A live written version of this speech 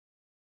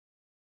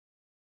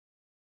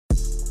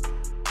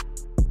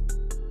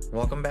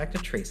Welcome back to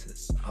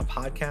Traces, a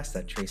podcast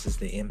that traces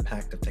the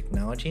impact of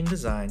technology and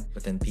design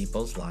within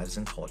people's lives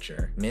and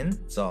culture. Min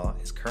Zaw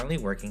is currently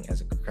working as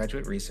a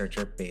graduate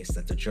researcher based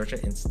at the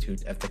Georgia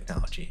Institute of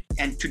Technology.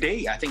 And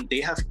today, I think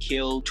they have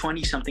killed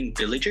 20-something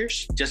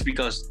villagers just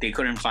because they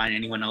couldn't find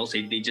anyone else.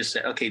 They just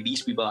said, okay,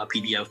 these people are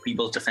PDF,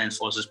 People's Defense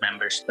Forces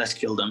members. Let's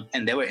kill them.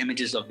 And there were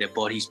images of their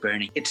bodies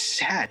burning. It's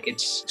sad.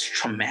 It's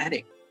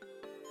traumatic.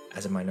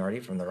 As a minority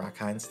from the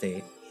Rakhine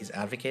state, he's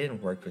advocated and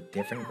worked with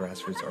different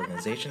grassroots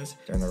organizations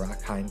during the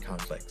Rakhine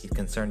conflict. He's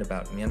concerned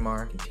about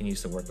Myanmar,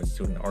 continues to work with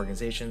student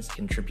organizations,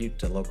 contribute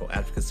to local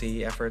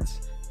advocacy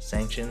efforts,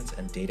 sanctions,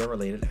 and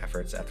data-related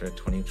efforts after the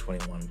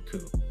 2021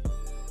 coup.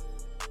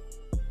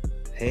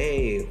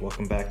 Hey,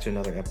 welcome back to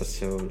another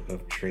episode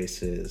of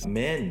Traces.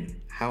 Min,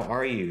 how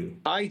are you?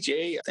 Hi,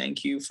 Jay.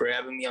 Thank you for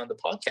having me on the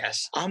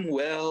podcast. I'm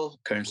well,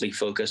 currently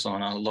focused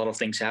on a lot of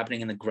things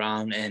happening in the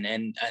ground and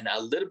a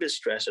little bit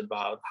stressed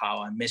about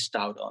how I missed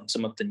out on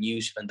some of the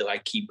news, even though I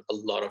keep a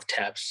lot of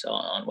tabs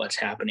on what's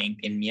happening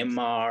in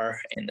Myanmar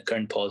and the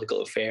current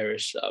political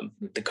affairs.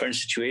 The current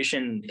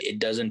situation, it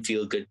doesn't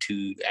feel good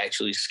to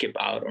actually skip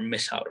out or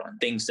miss out on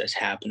things that's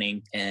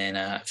happening. And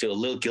I feel a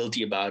little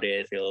guilty about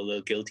it. I feel a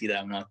little guilty that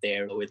I'm not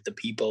there with the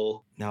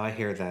people. No, I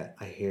hear that.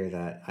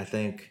 I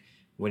think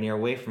when you're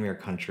away from your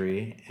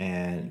country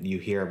and you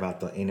hear about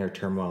the inner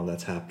turmoil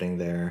that's happening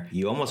there,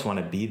 you almost want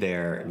to be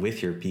there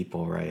with your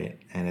people, right?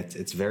 And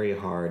it's very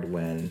hard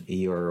when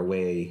you're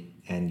away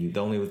and the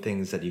only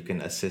things that you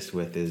can assist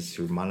with is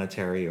through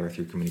monetary or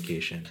through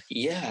communication.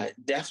 Yeah,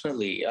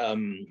 definitely.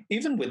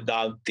 Even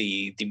without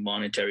the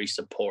monetary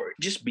support,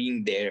 just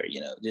being there,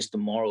 just the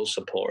moral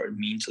support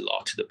means a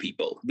lot to the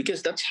people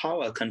because that's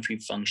how our country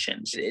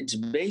functions. It's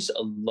based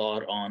a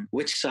lot on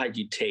which side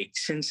you take.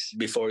 Since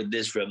before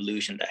this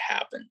revolution that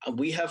happened,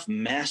 we have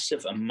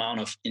massive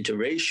amount of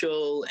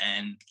interracial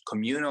and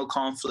communal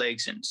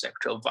conflicts and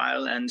sexual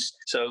violence.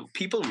 So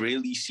people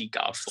really seek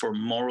out for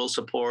moral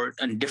support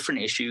on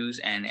different issues.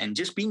 And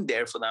just being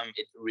there for them,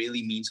 it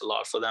really means a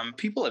lot for them.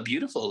 People are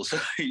beautiful, so,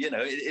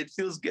 it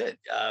feels good.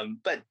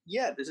 But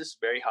yeah, this is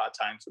a very hard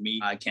time for me.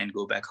 I can't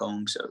go back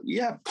home. So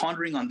yeah,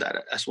 pondering on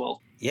that as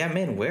well. Yeah,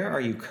 man, where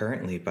are you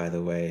currently, by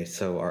the way,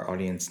 so our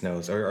audience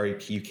knows, or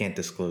you can't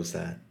disclose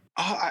that?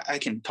 Oh, I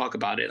can talk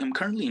about it. I'm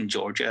currently in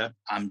Georgia.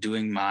 I'm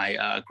doing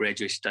my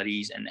graduate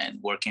studies and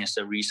working as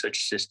a research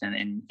assistant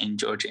in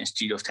Georgia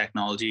Institute of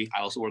Technology.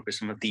 I also work with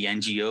some of the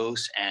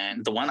NGOs.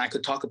 And the one I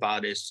could talk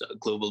about is a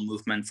global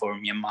movement for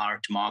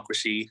Myanmar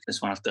democracy. It's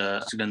one of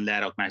the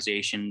student-led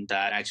organizations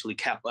that actually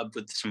kept up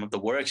with some of the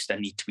works that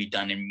need to be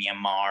done in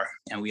Myanmar.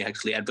 And we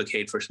actually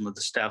advocate for some of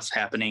the stuff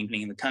happening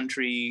in the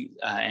country.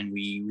 And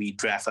we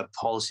draft up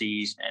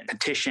policies and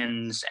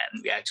petitions.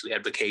 And we actually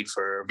advocate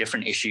for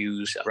different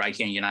issues right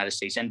here in the United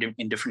States and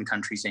in different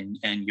countries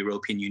and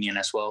European Union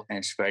as well. And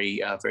it's very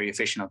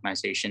efficient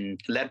organization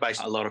led by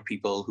a lot of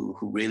people who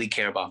really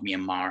care about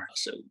Myanmar.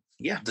 So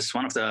yeah, this is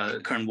one of the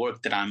current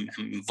work that I'm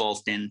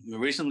involved in.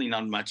 Recently,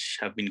 not much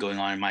have been going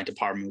on in my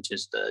department, which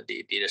is the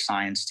data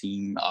science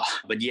team.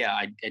 But yeah,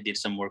 I did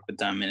some work with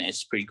them and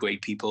it's pretty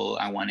great people.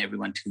 I want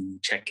everyone to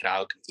check it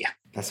out. Yeah.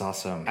 That's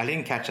awesome. I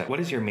didn't catch that. What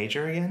is your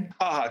major again?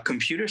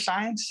 Computer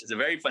science. It's a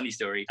very funny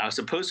story. I was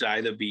supposed to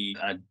either be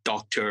a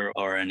doctor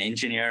or an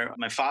engineer.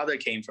 My father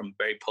came from a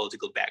very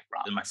political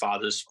background. My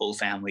father's whole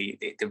family,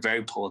 they're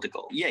very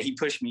political. Yeah, he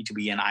pushed me to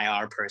be an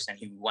IR person.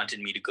 He wanted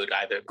me to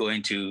either go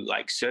into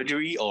like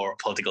surgery or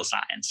political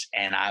science.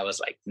 And I was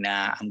like,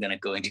 nah, I'm going to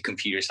go into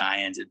computer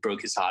science. It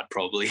broke his heart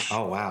probably.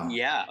 Oh, wow.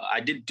 Yeah, I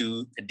did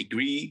do a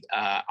degree,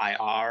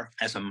 IR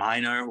as a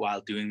minor while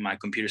doing my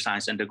computer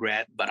science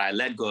undergrad, but I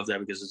let go of that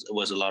because it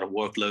was a lot of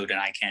workload and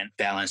I can't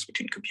balance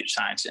between computer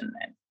science and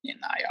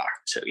IR.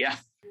 So yeah.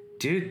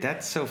 Dude,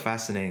 that's so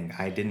fascinating.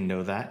 I didn't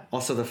know that.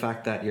 Also, the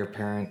fact that your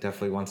parent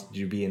definitely wants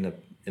you to be in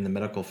the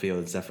medical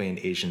field is definitely an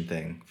Asian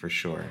thing for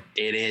sure.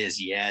 It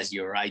is. Yes,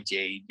 you're right,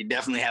 Jay. It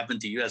definitely happened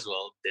to you as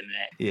well, didn't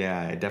it?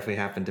 Yeah, it definitely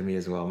happened to me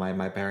as well.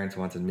 My parents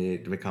wanted me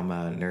to become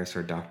a nurse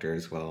or doctor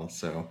as well.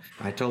 So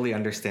I totally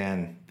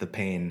understand the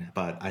pain,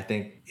 but I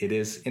think it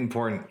is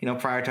important,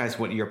 prioritize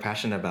what you're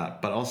passionate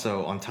about. But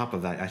also on top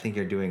of that, I think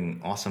you're doing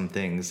awesome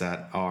things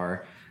that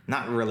are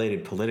not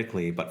related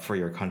politically, but for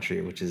your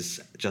country, which is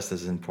just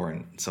as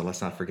important. So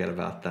let's not forget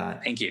about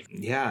that. Thank you.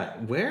 Yeah.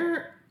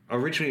 Where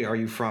originally are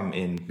you from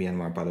in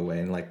Myanmar, by the way?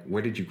 And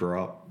where did you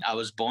grow up? I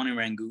was born in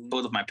Rangoon.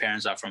 Both of my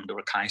parents are from the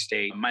Rakhine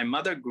state. My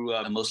mother grew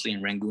up mostly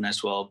in Rangoon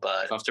as well.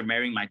 But after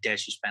marrying my dad,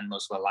 she spent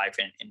most of her life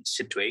in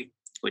Sittwe,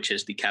 which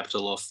is the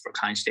capital of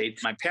Rakhine State.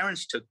 My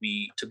parents took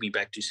me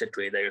back to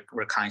Sittwe, the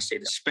Rakhine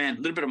State. I spent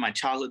a little bit of my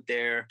childhood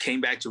there,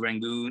 came back to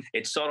Rangoon.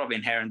 It's sort of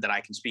inherent that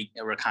I can speak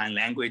a Rakhine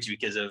language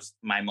because of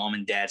my mom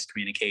and dad's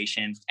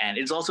communication. And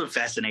it's also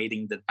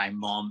fascinating that my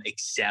mom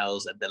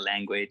excels at the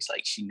language.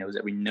 Like she knows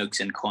every nooks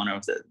and corner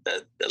of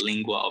the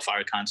lingua of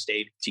Rakhine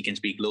State. She can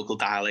speak local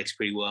dialects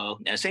pretty well.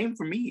 And same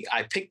for me.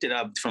 I picked it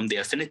up from the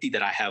affinity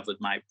that I have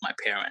with my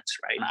parents,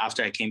 right?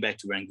 After I came back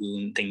to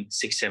Rangoon, I think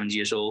 6, 7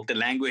 years old, the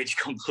language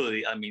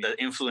completely I mean,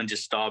 the influence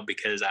just stopped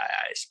because I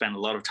spent a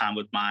lot of time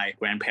with my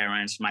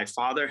grandparents. My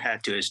father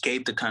had to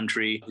escape the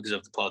country because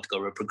of the political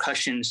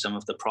repercussions, some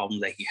of the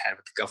problems that he had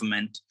with the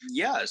government.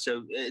 Yeah,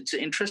 so it's an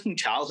interesting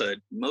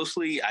childhood.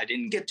 Mostly, I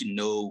didn't get to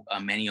know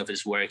many of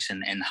his works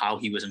and how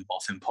he was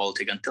involved in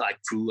politics until I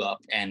grew up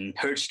and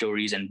heard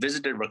stories and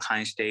visited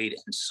Rakhine State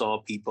and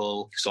saw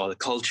the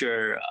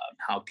culture,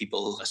 how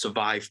people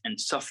survive and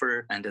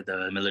suffer under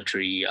the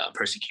military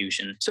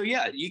persecution. So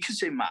yeah, you could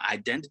say my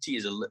identity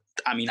is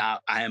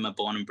I am a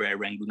born and bred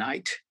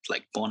Rangoonite,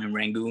 like born in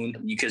Rangoon.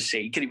 You could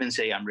even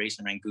say I'm raised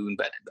in Rangoon,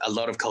 but a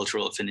lot of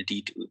cultural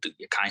affinity to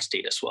Rakhine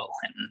State as well.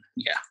 And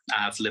yeah,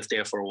 I've lived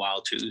there for a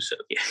while too. So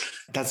yeah.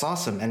 That's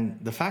awesome. And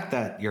the fact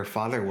that your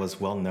father was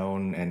well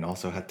known and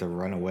also had to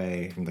run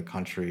away from the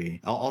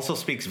country also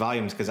speaks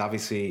volumes, because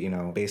obviously,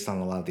 based on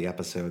a lot of the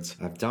episodes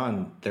I've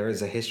done, there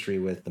is a history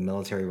with the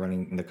military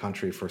running the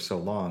country for so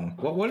long.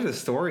 What are the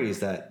stories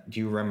that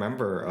you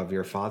remember of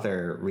your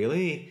father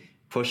really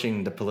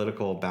pushing the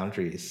political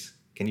boundaries?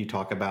 Can you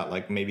talk about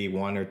like maybe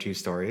one or two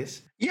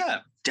stories? Yeah,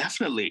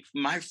 definitely.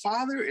 My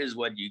father is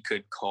what you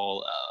could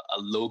call a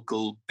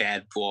local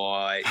bad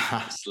boy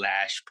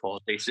 /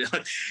 politician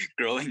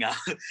growing up.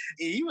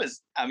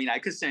 I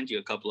could send you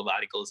a couple of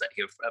articles that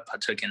he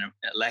partook in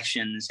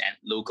elections and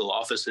local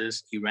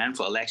offices. He ran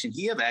for election.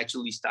 He have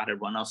actually started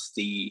one of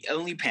the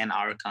only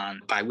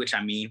Pan-Arakan, by which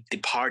I mean the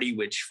party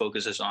which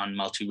focuses on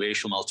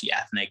multiracial,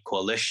 multi-ethnic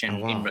coalition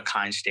in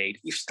Rakhine State.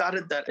 He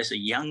started that as a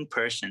young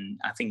person,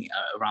 I think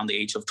around the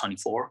age of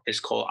 24. It's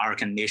called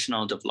Arakan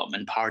National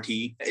Development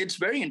Party. It's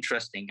very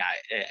interesting.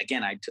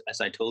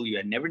 As I told you,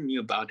 I never knew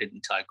about it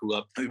until I grew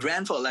up. He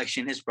ran for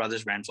election. His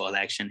brothers ran for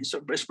election.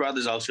 His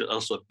brother's also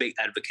a big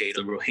advocate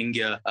of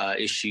Rohingya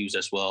issues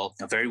as well.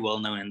 Very well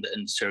known in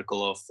the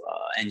circle of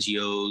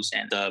NGOs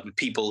and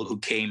people who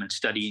came and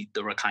studied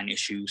the Rakhine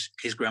issues.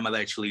 His grandmother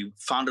actually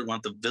founded one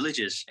of the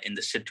villages in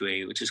the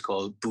Sittwe, which is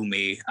called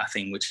Bume, I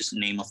think, which is the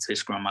name of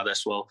his grandmother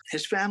as well.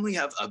 His family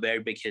have a very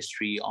big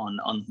history on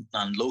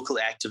local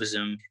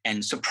activism,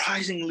 and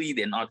surprisingly,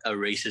 they're not a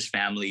racist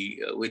family,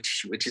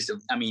 which is,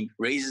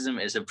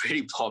 racism is a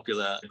pretty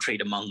popular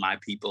trait among my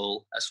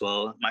people as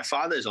well. My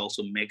father is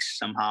also mixed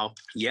somehow.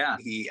 Yeah,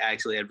 he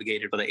actually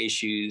advocated for the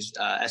issues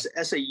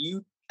as a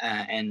youth.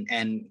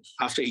 And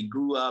after he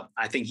grew up,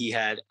 I think he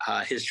had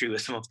history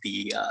with some of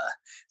the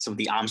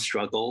armed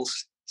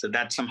struggles. So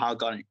that somehow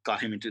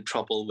got him into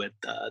trouble with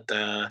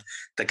the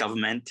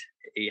government.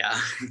 Yeah.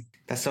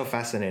 That's so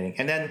fascinating.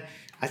 And then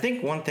I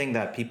think one thing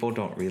that people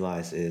don't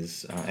realize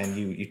is, and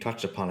you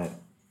touched upon it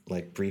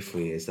like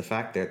briefly, is the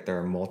fact that there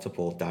are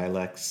multiple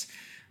dialects,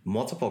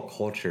 multiple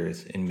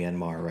cultures in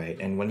Myanmar, right?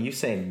 And when you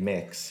say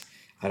mix,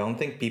 I don't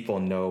think people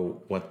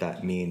know what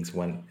that means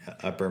when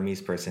a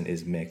Burmese person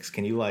is mixed.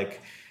 Can you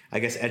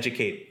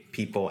educate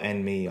people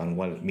and me on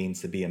what it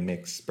means to be a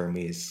mixed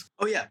Burmese?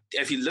 Oh, yeah.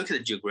 If you look at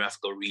the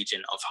geographical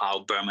region of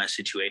how Burma is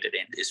situated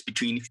in, it's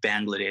between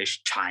Bangladesh,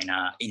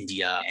 China,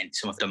 India, and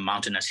some of the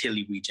mountainous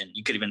hilly region.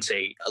 You could even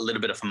say a little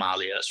bit of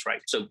Himalayas,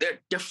 right? So there are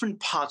different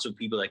parts of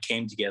people that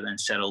came together and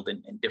settled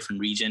in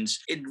different regions.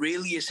 It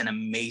really is an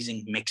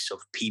amazing mix of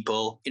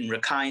people. In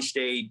Rakhine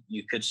State,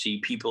 you could see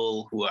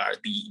people who are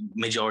the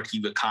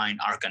majority Rakhine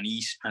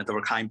Arakanese, the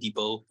Rakhine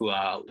people who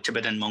are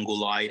Tibetan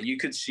Mongoloid. You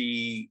could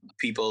see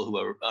people who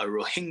are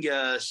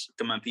Rohingyas,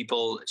 Khmer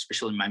people,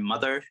 especially my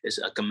mother is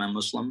a Khmer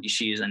Muslim.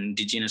 She is an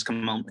indigenous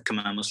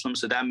Khmer Muslim.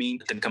 So that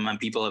means the Khmer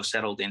people have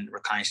settled in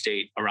Rakhine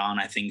State around,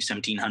 I think,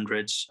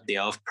 1700s. They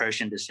are of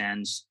Persian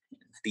descent.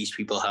 These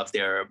people have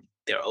their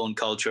own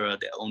culture,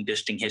 their own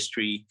distinct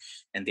history,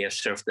 and they have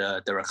served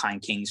the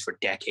Rakhine kings for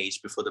decades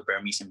before the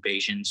Burmese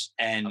invasions.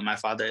 And my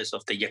father is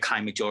of the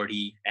Yakai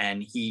majority,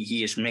 and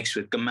he is mixed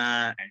with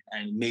Khmer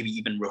and maybe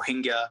even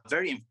Rohingya.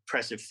 Very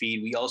impressive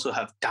feat. We also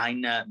have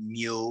Daina,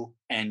 Myo,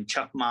 and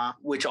Chakma,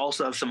 which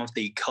also have some of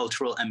the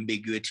cultural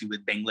ambiguity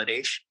with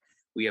Bangladesh.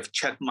 We have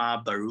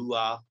Chakma,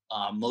 Barua,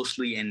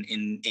 mostly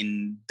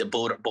in the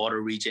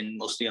border region,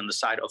 mostly on the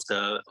side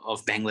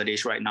of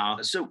Bangladesh right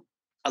now. So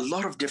a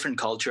lot of different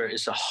culture.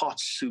 Is a hot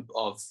soup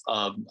of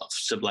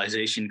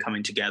civilization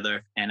coming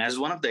together. And as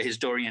one of the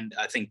historians,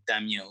 I think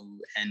Damio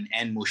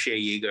and Moshe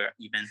Yeager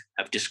even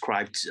have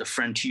described a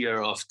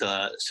frontier of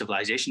the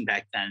civilization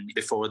back then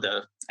before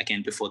the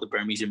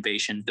Burmese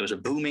invasion. There was a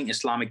booming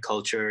Islamic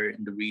culture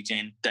in the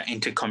region. The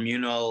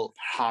intercommunal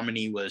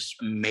harmony was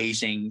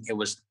amazing. It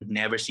was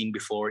never seen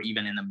before,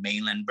 even in the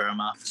mainland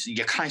Burma.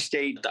 Rakhine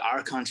State, the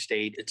Arakan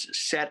State, it's a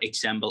set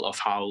example of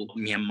how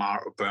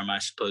Myanmar or Burma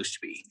is supposed to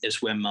be.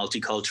 It's where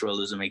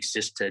multiculturalism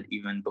existed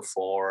even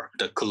before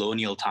the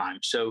colonial time.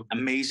 So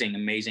amazing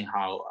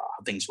how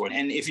things work.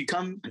 And if you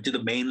come to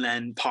the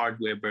mainland part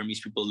where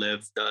Burmese people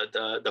live,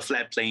 the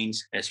flat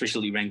plains,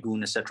 especially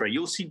Rangoon, etc.,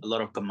 you'll see a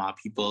lot of Khmer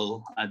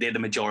people. They're the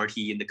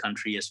majority in the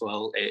country as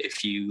well.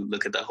 If you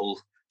look at the whole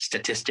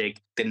statistic.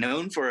 They're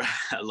known for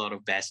a lot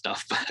of bad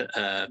stuff.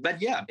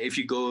 But yeah, if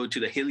you go to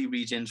the hilly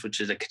regions, which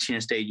is the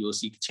Kachin state, you will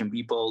see Kachin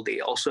people. They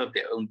also have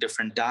their own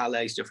different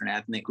dialects, different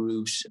ethnic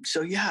groups.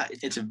 So yeah,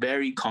 it's a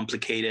very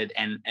complicated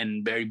and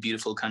very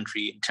beautiful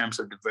country in terms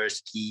of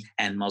diversity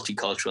and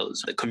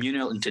multiculturalism. The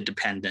communal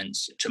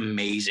interdependence, it's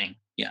amazing.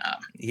 Yeah.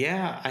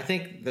 Yeah, I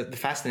think the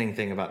fascinating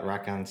thing about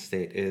Rakhine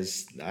State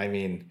is, I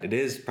mean, it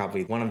is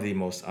probably one of the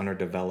most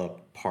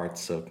underdeveloped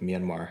parts of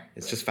Myanmar.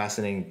 It's just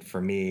fascinating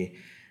for me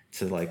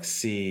to like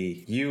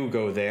see you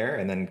go there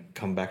and then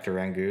come back to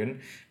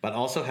Rangoon, but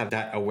also have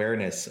that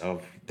awareness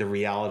of the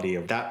reality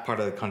of that part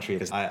of the country.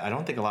 Because I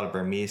don't think a lot of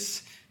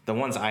Burmese, the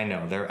ones I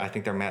know, I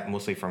think they're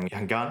mostly from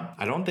Yangon.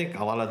 I don't think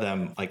a lot of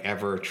them like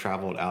ever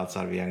traveled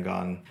outside of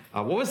Yangon.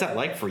 What was that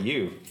like for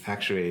you,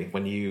 actually,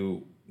 when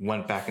you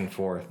went back and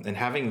forth and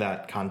having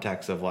that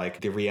context of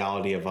like the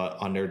reality of an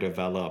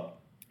underdeveloped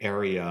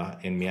area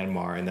in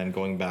Myanmar and then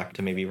going back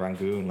to maybe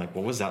Rangoon? Like,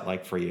 what was that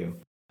like for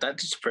you?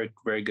 That's a very,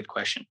 very good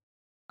question.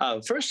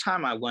 First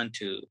time I went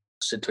to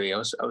Sitwe,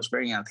 I was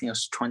very young. I think it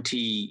was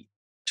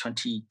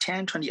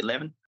 2010,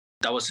 2011.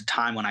 That was the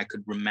time when I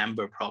could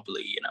remember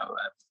properly,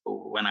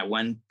 when I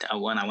went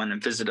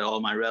and visited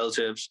all my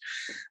relatives.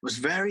 I was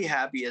very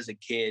happy as a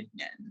kid,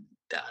 and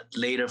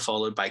later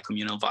followed by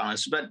communal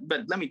violence. But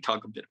let me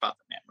talk a bit about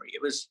the memory.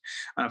 It was,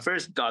 when I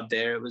first got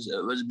there, it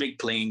was big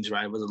plains,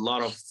 right? It was a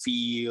lot of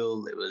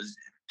field. It was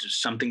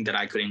just something that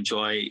I could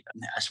enjoy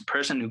as a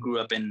person who grew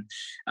up in,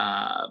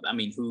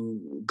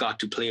 who got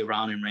to play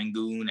around in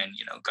Rangoon and,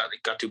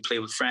 got to play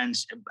with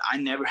friends. I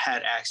never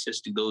had access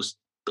to those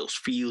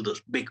fields,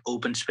 those big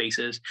open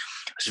spaces.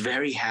 I was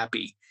very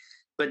happy.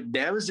 But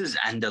there was this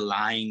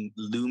underlying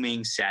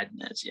looming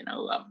sadness,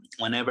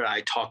 whenever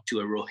I talk to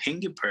a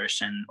Rohingya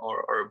person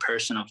or a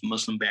person of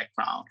Muslim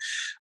background,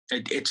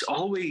 it's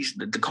always,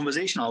 the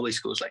conversation always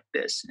goes like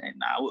this. And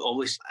I will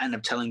always end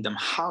up telling them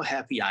how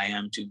happy I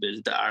am to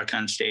visit the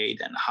Rakhine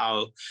state and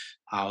how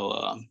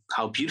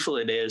beautiful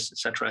it is, et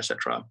cetera, et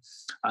cetera.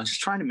 I was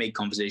just trying to make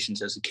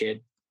conversations as a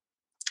kid.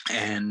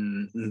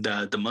 And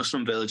the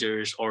Muslim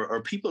villagers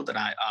or people that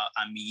I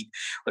meet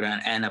would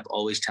end up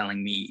always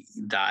telling me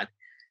that,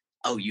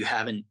 oh, you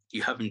haven't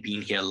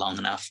been here long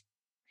enough,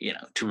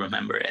 to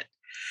remember it.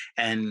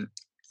 And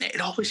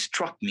it always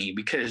struck me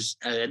because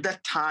at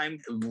that time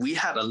we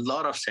had a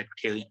lot of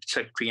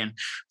sectarian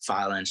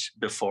violence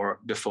before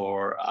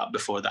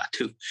that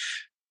too.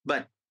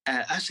 But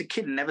as a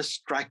kid, it never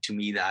struck to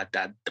me that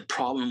the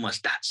problem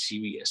was that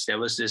serious. There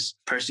was this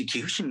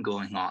persecution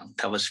going on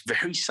that was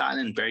very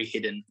silent, very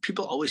hidden.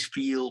 People always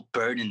feel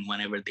burdened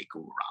whenever they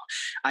go around.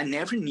 I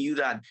never knew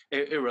that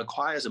it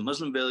requires a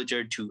Muslim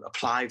villager to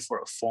apply for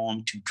a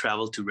form to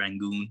travel to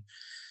Rangoon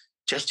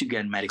just to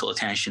get medical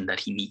attention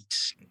that he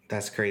needs.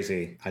 That's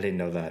crazy. I didn't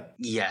know that.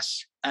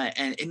 Yes.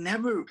 And it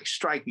never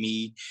struck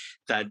me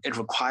that it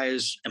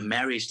requires a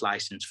marriage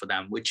license for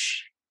them,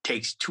 which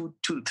takes 2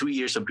 to 3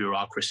 years of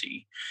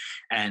bureaucracy.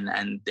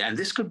 And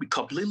this could be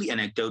completely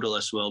anecdotal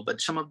as well, but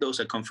some of those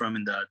are confirmed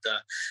in the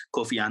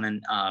Kofi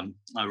Annan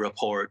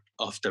report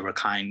of the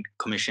Rakhine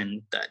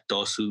Commission that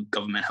Dosu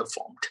government have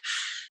formed.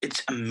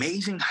 It's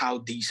amazing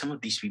how some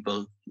of these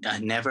people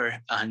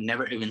never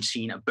even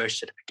seen a birth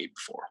certificate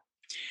before.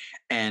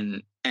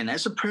 And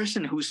as a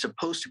person who's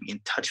supposed to be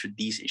in touch with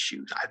these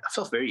issues, I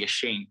felt very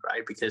ashamed,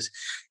 right? Because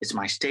it's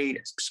my state,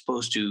 I'm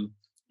supposed to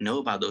know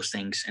about those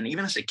things. And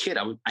even as a kid,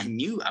 I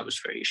knew I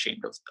was very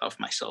ashamed of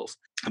myself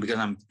because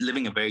I'm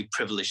living a very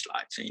privileged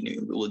life. So,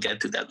 we'll get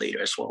to that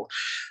later as well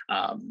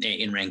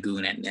in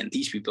Rangoon. And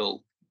these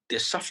people, they're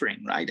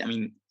suffering, right? I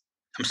mean,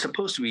 I'm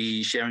supposed to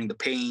be sharing the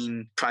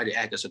pain, try to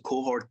act as a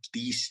cohort,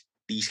 these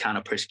kind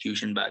of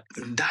persecution. But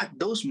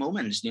those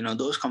moments,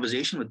 those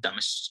conversations with them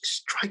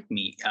strike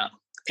me.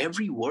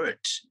 Every word.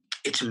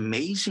 It's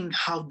amazing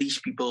how these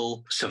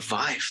people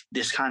survive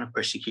this kind of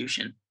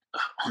persecution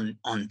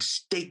on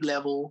state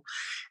level,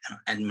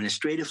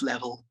 administrative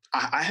level.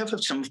 I have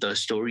some of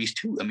those stories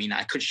too. I mean,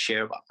 I could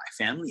share about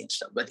my family and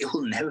stuff, but it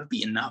will never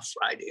be enough,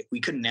 right? We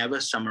could never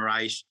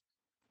summarize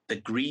the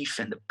grief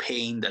and the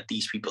pain that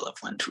these people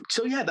have went through.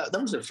 So yeah, that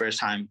was the first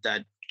time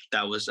that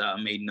was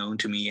made known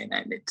to me, and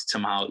it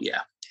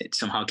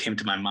somehow came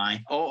to my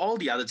mind. All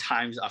the other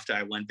times after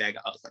I went back,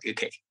 I was like,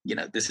 okay,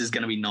 this is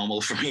going to be normal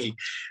for me.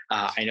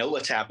 I know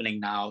what's happening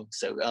now.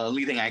 So the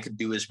only thing I could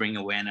do is bring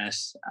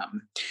awareness.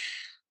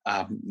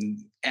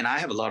 And I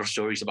have a lot of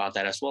stories about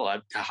that as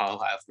well, how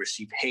I've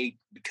received hate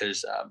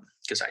because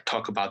I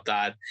talk about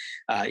that,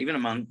 even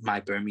among my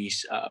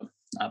Burmese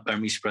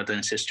brothers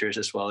and sisters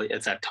as well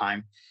at that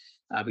time,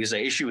 because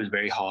the issue is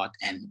very hot.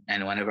 And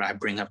whenever I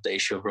bring up the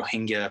issue of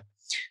Rohingya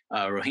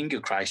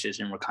crisis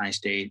in Rakhine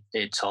State,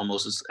 it's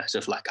almost as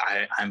if like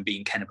I'm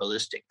being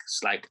cannibalistic.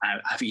 It's like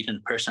I've eaten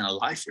a person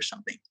alive or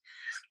something.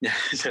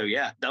 So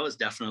yeah, that was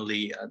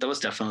definitely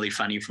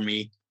funny for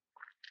me.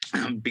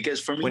 Because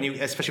for me,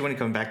 especially when you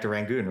come back to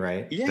Rangoon,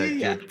 right? You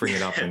would bring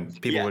it up and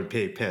people would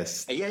be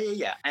pissed.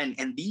 Yeah.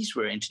 And these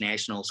were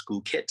international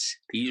school kids.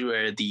 These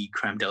were the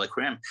creme de la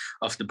creme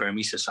of the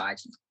Burmese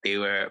society. They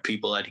were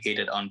people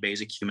educated on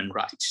basic human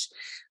rights,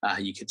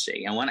 you could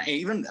say. And when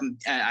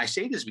I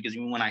say this because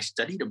even when I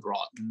studied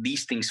abroad,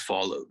 these things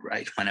followed,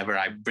 right? Whenever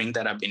I bring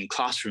that up in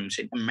classrooms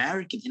in an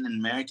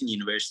American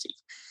university,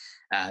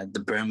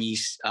 the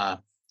Burmese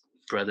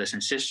brothers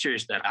and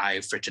sisters that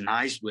I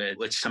fraternized with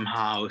would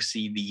somehow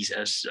see these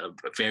as a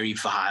very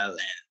vile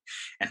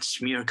and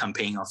smear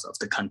campaign of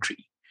the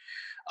country.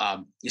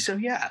 So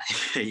yeah,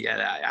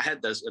 I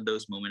had those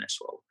moments as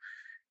well.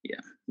 Yeah,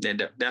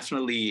 they're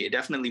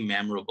definitely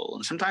memorable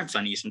and sometimes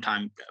funny,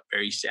 sometimes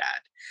very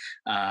sad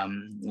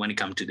when it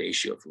comes to the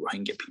issue of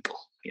Rohingya people.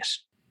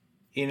 Yes.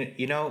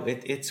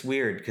 It's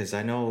weird because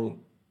I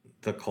know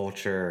the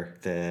culture,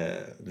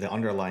 the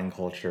underlying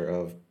culture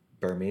of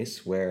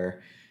Burmese,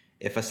 where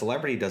if a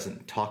celebrity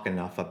doesn't talk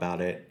enough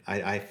about it,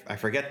 I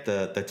forget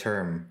the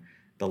term,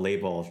 the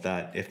label,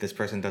 that if this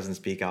person doesn't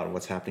speak out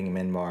what's happening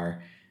in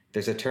Myanmar,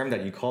 there's a term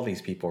that you call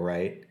these people,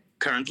 right?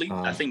 Currently,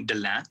 I think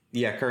Dalan.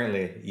 Yeah,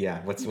 currently,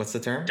 yeah. What's the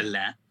term?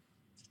 Dalan.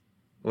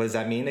 What does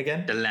that mean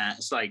again? Dalan.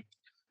 It's like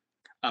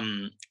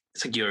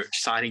you're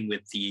siding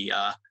with the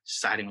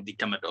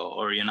Tamato,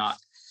 or you're not.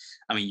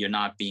 I mean, you're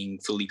not being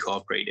fully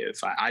cooperative.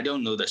 I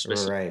don't know the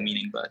specific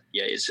meaning, but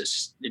yeah, it's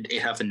just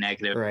it have a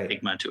negative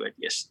stigma to it.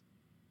 Yes.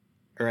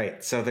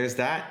 Right. So there's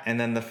that. And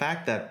then the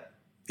fact that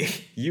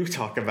you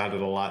talk about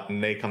it a lot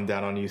and they come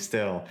down on you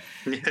still.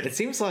 It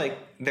seems like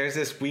there's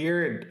this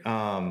weird,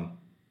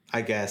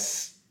 I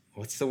guess,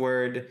 what's the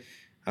word?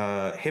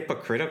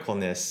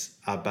 Hypocriticalness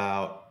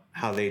about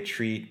how they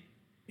treat,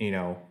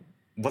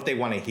 what they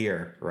want to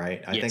hear,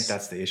 right? I think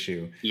that's the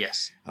issue.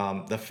 Yes.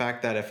 The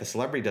fact that if a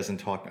celebrity doesn't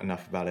talk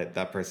enough about it,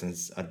 that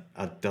person's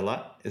a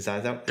dilla. Is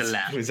that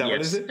Dilla. Is that what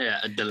is it? Yeah,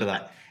 a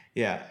dilla.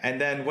 Yeah, and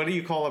then what do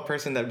you call a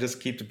person that just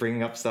keeps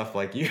bringing up stuff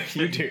like you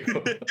do?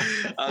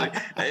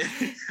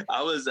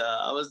 I was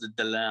the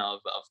Delan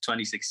of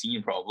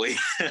 2016 probably.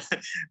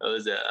 It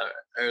was an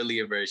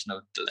earlier version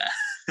of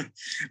Delan.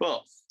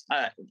 Well,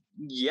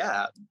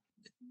 yeah.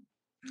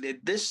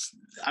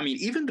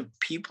 Even the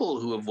people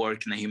who have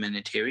worked in the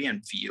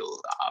humanitarian field,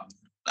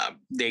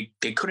 they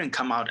couldn't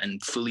come out and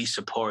fully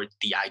support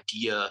the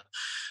idea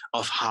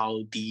of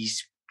how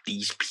these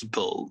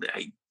people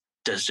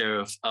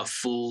deserve a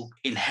full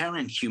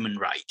inherent human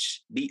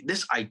rights.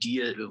 This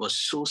idea was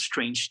so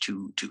strange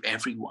to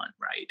everyone,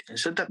 right? And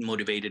so that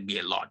motivated me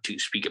a lot to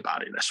speak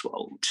about it as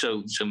well.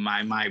 So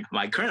my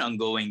current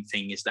ongoing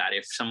thing is that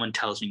if someone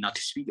tells me not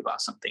to speak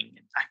about something,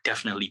 I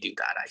definitely do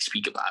that. I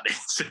speak about it.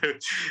 So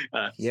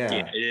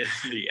yeah.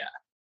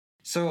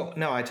 So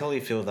no, I totally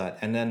feel that.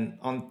 And then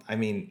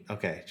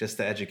just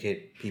to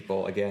educate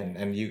people again,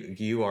 and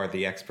you are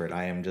the expert.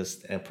 I am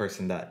just a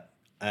person that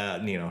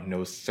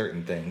knows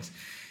certain things.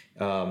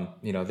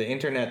 The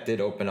internet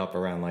did open up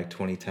around like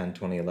 2010,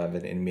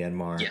 2011 in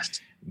Myanmar. Yes.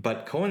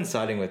 But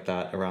coinciding with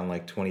that, around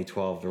like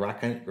 2012, the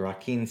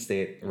Rakhine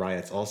state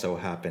riots also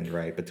happened,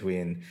 right,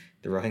 between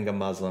the Rohingya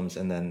Muslims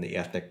and then the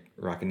ethnic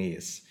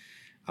Rakhinese.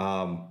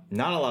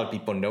 Not a lot of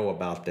people know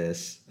about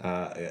this,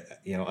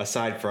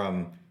 aside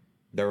from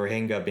the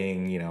Rohingya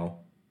being,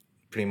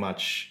 pretty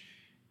much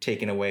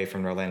taken away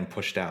from their land,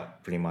 pushed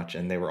out pretty much,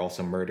 and they were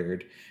also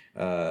murdered,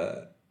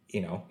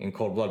 in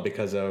cold blood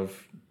because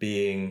of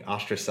being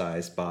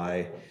ostracized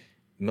by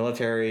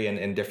military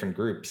and different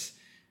groups.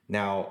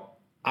 Now,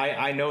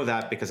 I know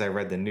that because I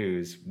read the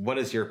news. What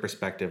is your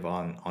perspective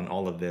on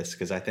all of this?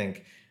 Because I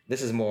think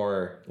this is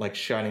more like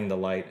shining the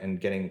light and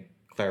getting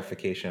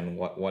clarification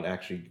what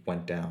actually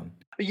went down.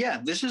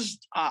 Yeah, this is,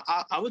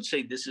 I would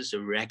say this is a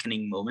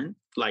reckoning moment.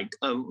 Like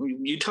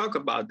you talk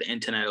about the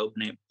internet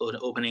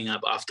opening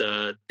up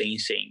after the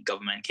insane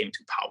government came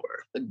to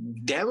power.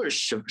 There were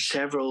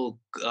several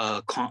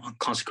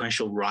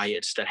consequential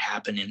riots that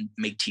happened in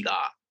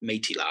Meitila.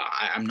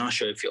 I'm not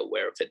sure if you're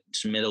aware of it.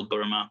 It's Middle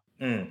Burma.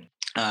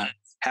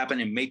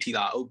 Happened in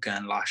Meitila,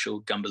 Okan,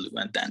 Lasho, Gambalu,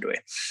 and Dandwe.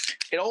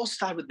 It all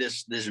started with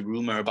this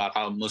rumor about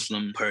how a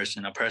Muslim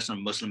person, a person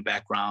of Muslim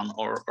background,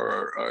 or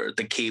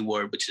the K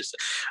word, which is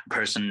a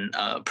person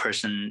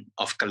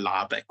of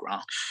Kala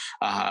background,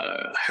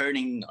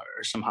 hurting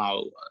or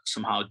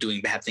somehow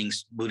doing bad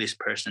things, Buddhist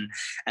person,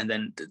 and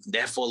then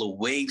there follow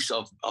waves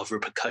of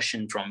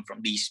repercussion from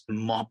these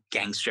mob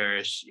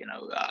gangsters,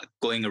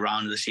 going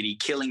around the city,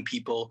 killing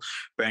people,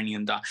 burning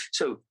them down.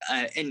 So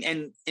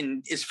and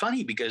it's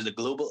funny because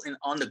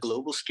on the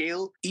global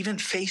scale, even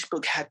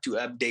Facebook had to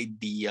update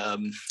the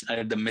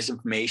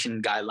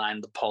misinformation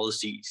guideline, the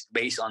policies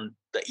based on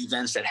the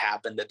events that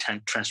happened that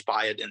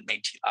transpired in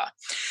Meitila.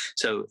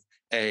 So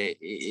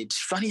it's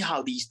funny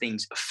how these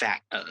things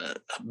affect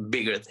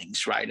bigger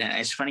things, right? And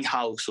it's funny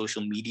how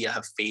social media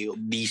have failed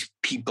these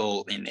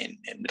people in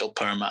Middle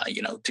Burma,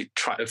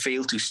 to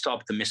fail to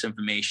stop the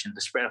misinformation,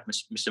 the spread of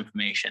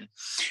misinformation,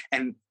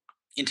 and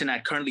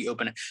internet currently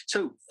open.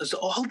 So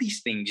all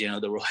these things, the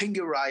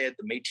Rohingya riot,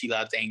 the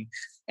Meitila thing,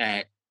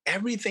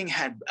 everything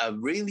had a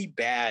really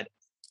bad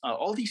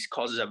all these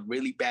causes have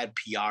really bad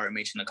PR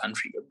image in the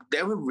country.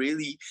 There were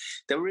really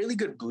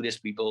good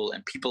Buddhist people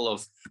and people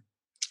of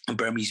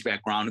Burmese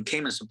background who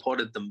came and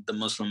supported the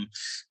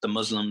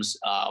Muslims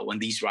when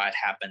these riots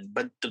happened.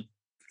 But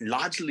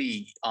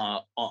largely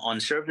on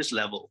surface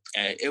level,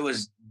 it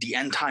was the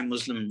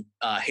anti-Muslim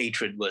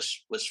hatred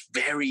was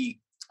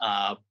very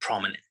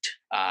prominent.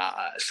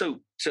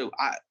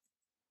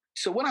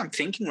 So what I'm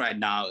thinking right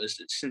now is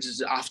that since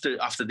it's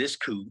after this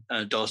coup,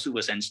 Daw Suu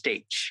was on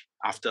stage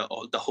after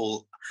the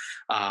whole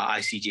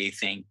ICJ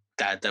thing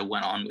that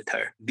went on with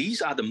her.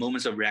 These are the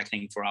moments of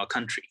reckoning for our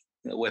country,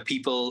 where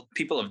people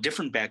of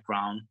different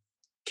background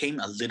came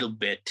a little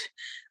bit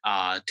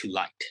to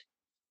light.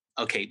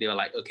 Okay, they were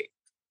like, okay,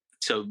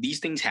 so these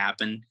things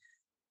happen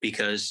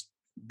because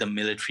the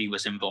military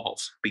was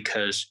involved,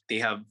 because they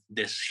have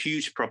this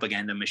huge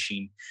propaganda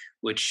machine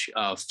which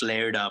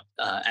flared up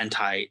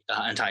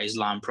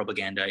anti-Islam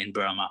propaganda in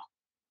Burma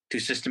to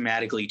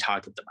systematically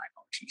target the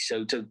minority.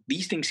 So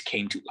these things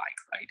came to light,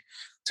 right?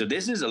 So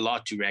this is a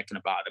lot to reckon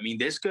about. I mean,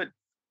 this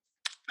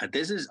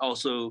is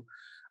also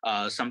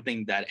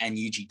something that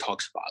NUG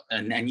talks about,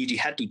 and NUG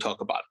had to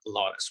talk about a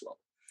lot as well.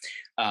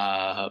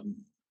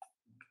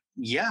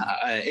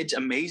 It's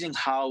amazing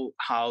how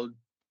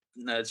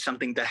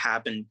something that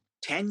happened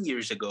 10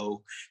 years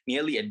ago,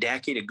 nearly a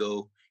decade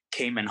ago,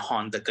 came and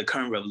haunt the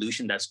current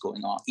revolution that's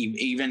going on.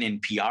 Even in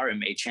PR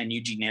image,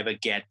 NUG never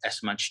get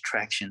as much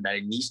traction that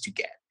it needs to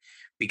get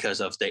because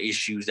of the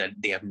issues that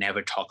they have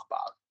never talked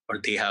about, or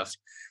they have,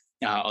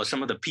 or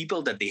some of the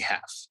people that they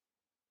have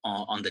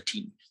on the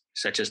team,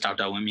 such as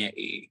Dr. Wimya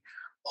A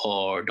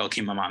or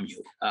Dr.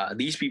 Mamamyu.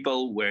 These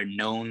people were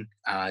known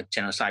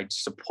genocide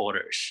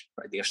supporters,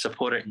 right? They are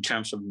supported in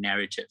terms of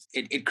narrative.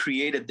 It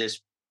created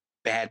this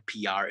bad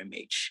PR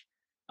image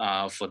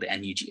for the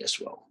NUG as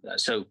well.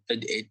 So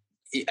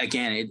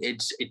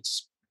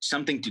it's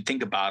something to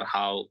think about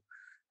how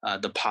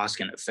the past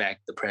can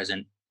affect the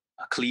present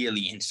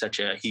clearly in such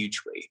a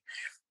huge way.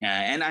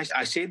 And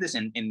I say this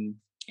in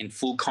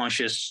full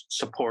conscious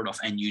support of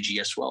NUG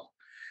as well.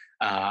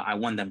 I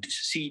want them to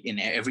succeed in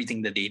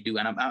everything that they do.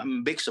 And I'm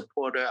a big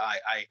supporter.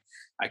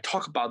 I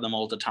talk about them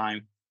all the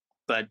time.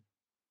 But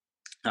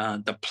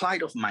the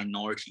plight of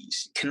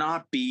minorities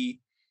cannot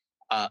be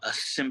a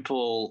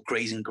simple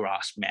grazing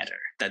grass matter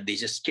that they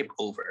just skip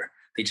over.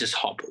 They just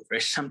hop over.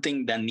 It's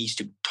something that needs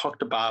to be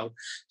talked about,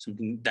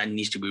 something that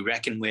needs to be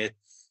reckoned with.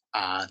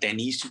 There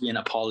needs to be an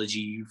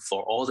apology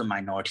for all the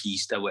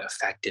minorities that were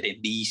affected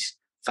in these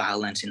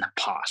violence in the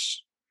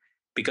past.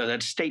 Because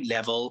at state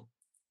level,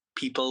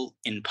 people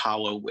in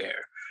power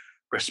were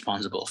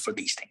responsible for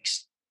these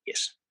things.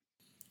 Yes.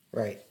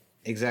 Right.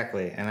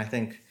 Exactly. And I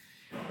think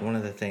one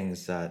of the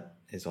things that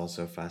is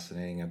also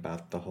fascinating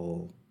about the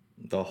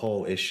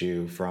whole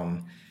issue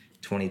from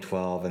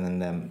 2012, and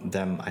then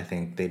them I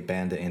think they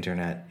banned the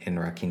internet in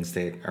Rakhine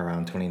State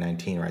around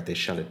 2019, right? They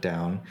shut it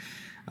down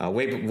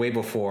way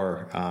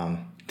before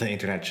the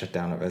internet shut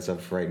down as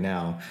of right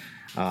now,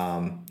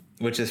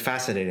 which is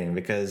fascinating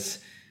because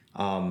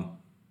from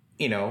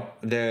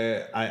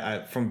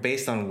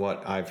based on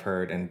what I've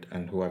heard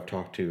and who I've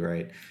talked to,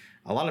 right,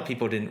 a lot of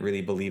people didn't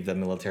really believe the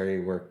military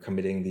were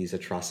committing these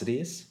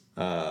atrocities,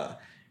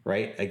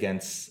 right,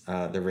 against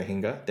the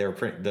Rohingya.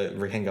 The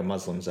Rohingya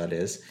Muslims, that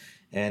is.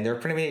 And they're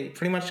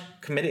pretty much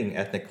committing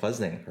ethnic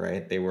cleansing,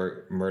 right? They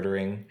were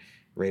murdering,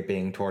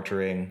 raping,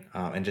 torturing,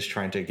 and just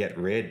trying to get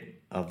rid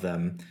of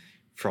them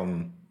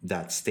from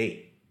that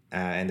state.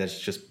 And that's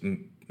just,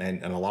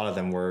 and a lot of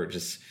them were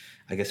just,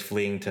 I guess,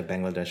 fleeing to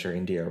Bangladesh or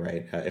India,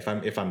 right? If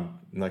I'm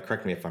like,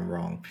 correct me if I'm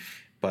wrong,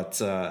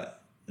 but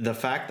the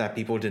fact that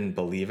people didn't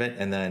believe it,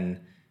 and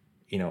then,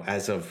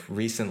 as of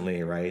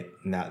recently, right,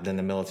 then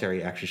the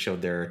military actually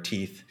showed their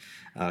teeth,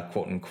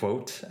 quote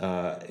unquote,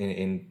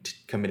 in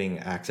committing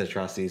acts of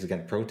atrocities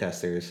against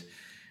protesters.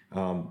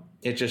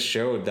 It just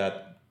showed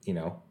that,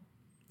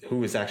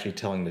 who is actually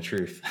telling the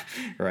truth,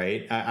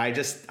 right? I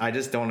just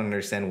don't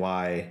understand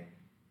why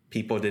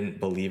people didn't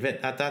believe it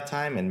at that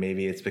time. And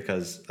maybe it's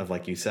because of,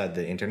 like you said,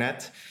 the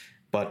internet.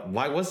 But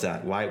why was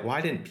that?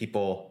 Why didn't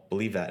people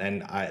believe that?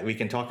 And we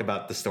can talk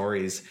about the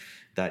stories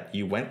that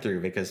you went through,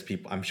 because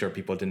I'm sure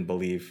people didn't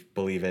believe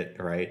it,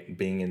 right?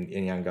 Being in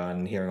Yangon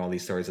and hearing all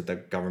these stories that the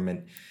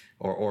government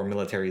or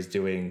military is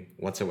doing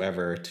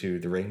whatsoever to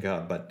the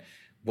Rohingya. But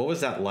what was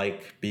that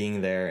like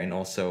being there, and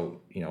also,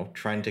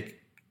 trying to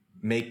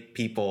make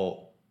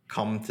people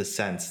come to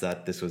sense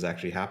that this was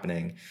actually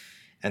happening?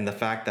 And the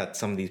fact that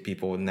some of these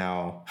people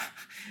now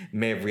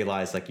may have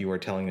realized, like, you were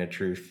telling the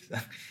truth.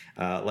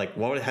 Like,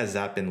 what has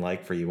that been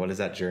like for you? What has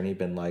that journey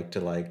been like to,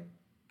 like,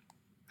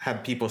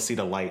 have people see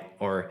the light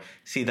or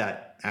see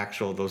that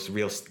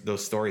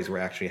those stories were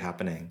actually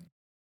happening?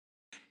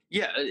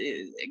 Yeah,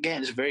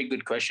 again, it's a very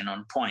good question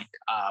on point.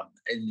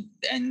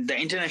 And the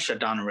internet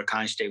shutdown in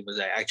Rakhine State was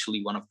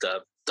actually one of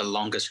the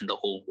longest in the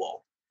whole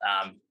world.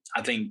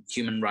 I think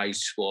Human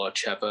Rights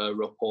Watch have a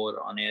report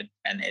on it,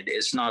 and it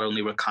is not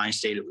only Rakhine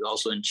State, it was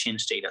also in Chin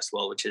State as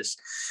well, which is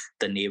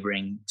the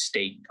neighboring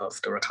state of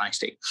the Rakhine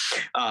State.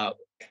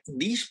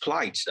 These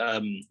plights,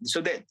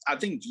 so that I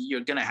think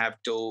you're going to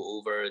have Joe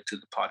over to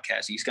the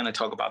podcast. He's going to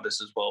talk about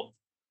this as well.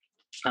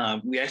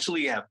 We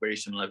actually have very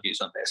similar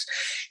views on this.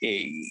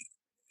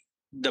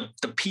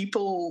 The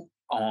people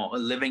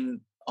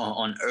living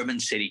on urban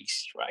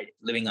cities, right?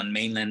 Living on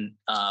mainland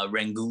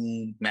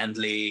Rangoon,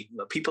 Mandalay,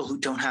 people who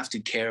don't have to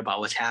care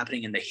about what's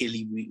happening in the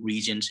hilly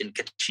regions in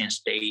Kachin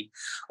State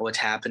or what's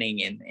happening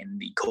in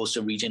the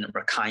coastal region of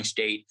Rakhine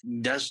State,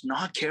 does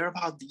not care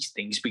about these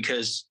things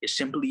because it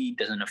simply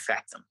doesn't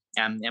affect them.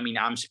 And I mean,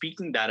 I'm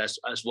speaking that as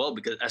well,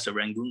 because as a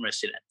Rangoon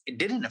resident, it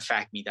didn't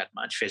affect me that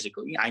much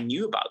physically. I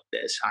knew about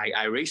this.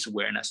 I raised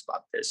awareness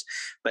about this,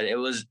 but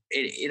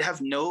it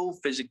have no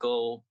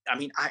physical, I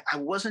mean, I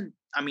wasn't,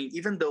 I mean,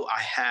 even though I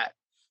had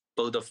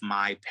both of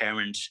my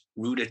parents'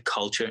 rooted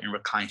culture in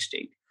Rakhine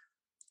State,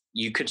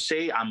 you could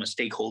say I'm a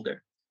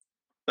stakeholder,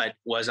 but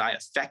was I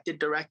affected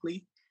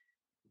directly?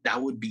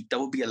 That would be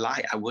a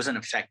lie. I wasn't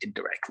affected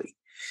directly.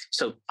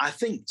 So I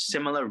think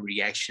similar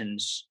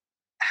reactions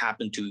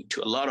happen to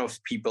a lot of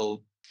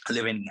people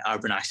living in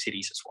urbanized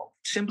cities as well.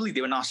 Simply,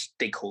 they were not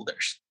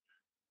stakeholders.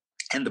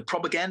 And the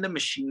propaganda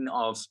machine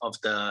of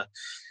the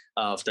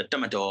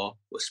Tamador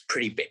was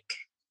pretty big.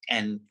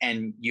 And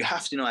you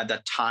have to know at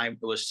that time,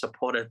 it was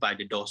supported by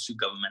the Dosu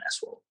government as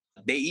well.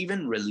 They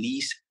even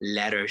released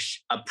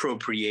letters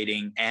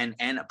appropriating and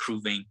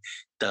approving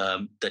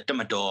the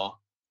Tamador,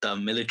 the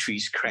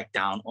military's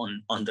crackdown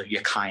on the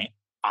Rakhine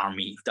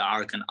army, the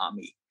Arakan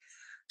army.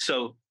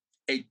 So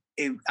it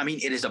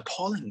is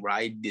appalling,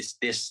 right?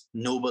 This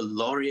Nobel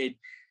laureate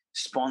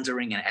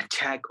sponsoring an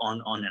attack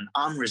on an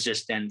armed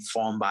resistance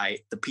formed by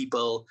the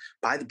people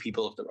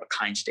of the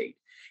Rakhine State.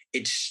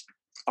 It's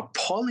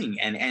appalling,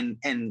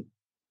 and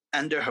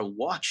under her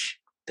watch,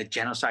 the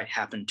genocide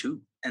happened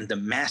too, and the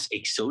mass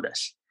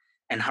exodus.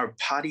 And her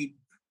party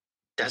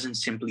doesn't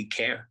simply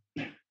care.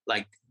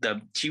 Like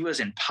she was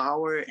in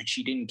power and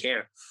she didn't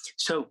care.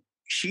 So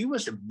she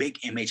was a big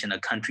image in the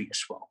country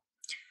as well.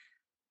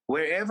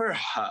 Wherever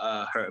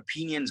her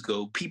opinions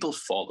go, people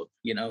follow.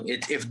 You know,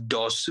 if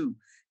Dosu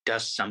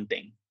does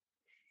something,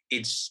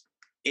 it's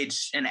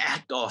an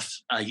act of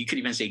you could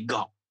even say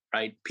God,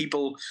 right?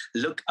 People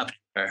look up to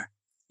her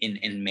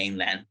in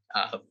mainland,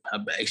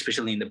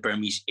 especially in the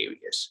Burmese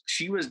areas.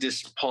 She was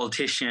this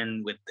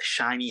politician with the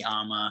shiny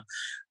armor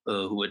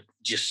who had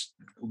just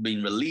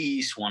been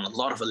released, won a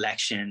lot of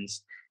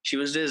elections. She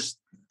was this.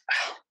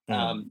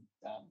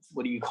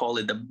 What do you call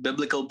it? The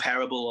biblical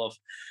parable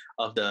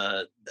of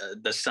the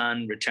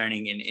sun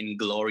returning in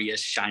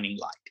glorious shining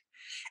light,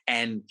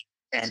 and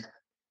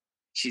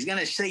she's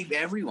gonna save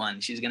everyone.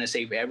 She's gonna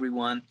save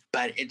everyone,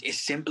 but it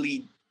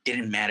simply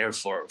didn't matter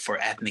for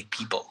ethnic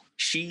people.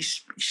 She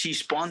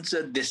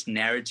sponsored this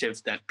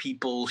narrative that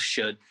people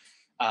should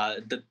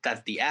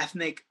that the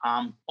ethnic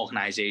armed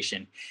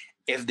organization,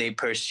 if they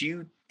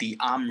pursue the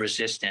armed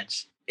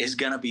resistance, is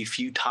gonna be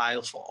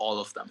futile for all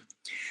of them.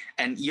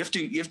 And you have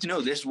to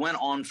know this went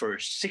on for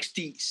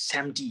 60,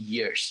 70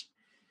 years,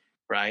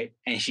 right?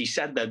 And she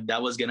said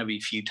that was going to be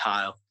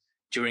futile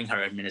during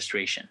her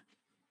administration.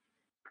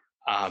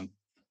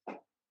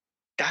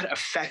 That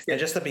affected. And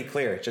just to be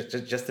clear,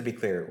 just to be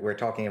clear, we're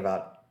talking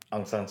about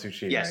Aung San Suu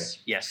Kyi, yes,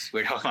 right? Yes,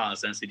 we're talking about Aung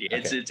San Suu Kyi.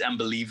 Okay. It's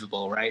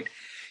unbelievable, right?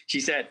 She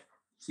said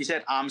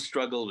armed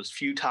struggle was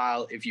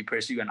futile if you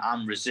pursue an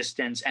armed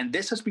resistance, and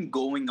this has been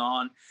going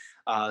on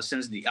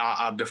since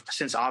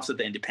after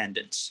the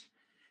independence.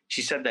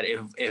 She said that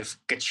if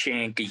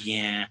Kachin,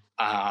 Kayin,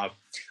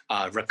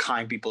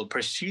 Rakhine people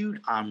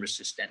pursued armed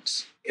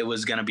resistance, it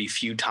was going to be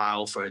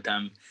futile for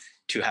them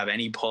to have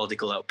any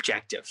political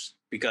objectives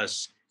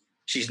because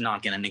she's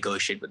not going to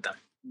negotiate with them.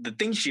 The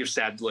thing she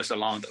said was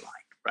along the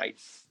line, right?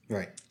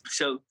 Right.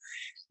 So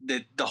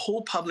the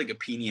whole public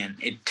opinion,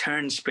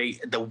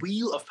 the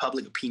wheel of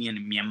public opinion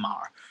in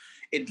Myanmar,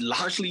 it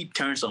largely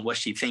turns on what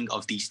she thinks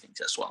of these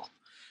things as well.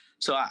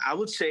 So I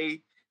would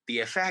say the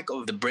effect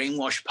of the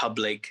brainwashed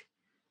public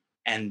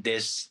and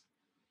this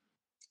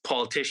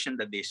politician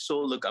that they so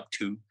look up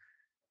to,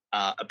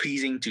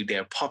 appeasing to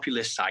their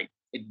populist side,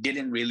 it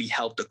didn't really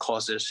help the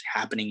causes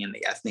happening in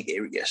the ethnic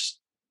areas.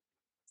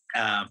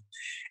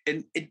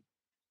 And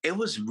it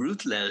was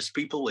ruthless.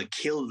 People were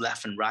killed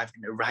left and right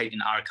in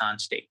Arakan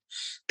State.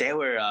 There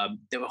were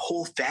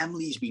whole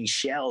families being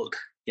shelled.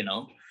 You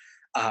know,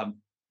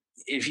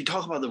 if you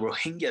talk about the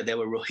Rohingya, there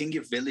were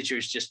Rohingya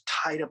villagers just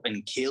tied up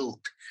and killed.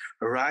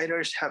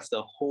 Writers have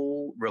the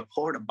whole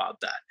report about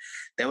that.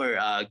 There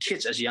were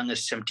kids as young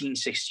as 17,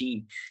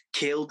 16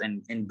 killed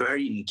and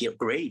buried in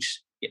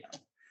graves. You know,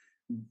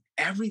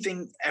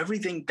 everything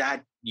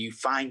that you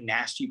find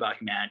nasty about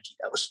humanity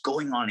that was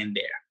going on in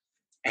there,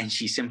 and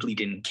she simply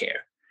didn't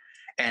care.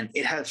 And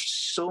it has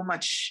so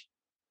much,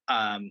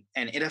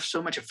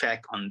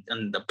 effect on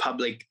the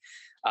public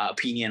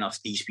opinion of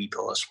these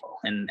people as well,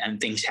 and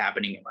things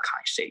happening in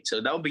Rakhine State.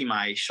 So that would be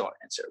my short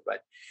answer,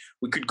 but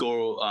we could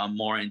go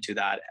more into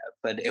that.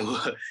 But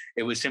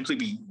it would simply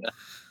be.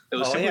 It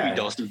was Oh simply yeah.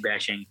 DOS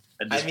bashing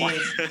at I this point.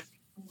 mean,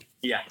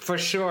 Yeah. for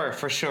sure,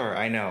 for sure.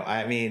 I know.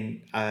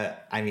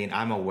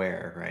 I'm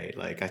aware, right?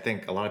 Like, I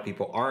think a lot of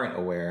people aren't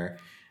aware.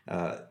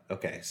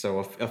 Okay, so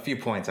a few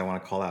points I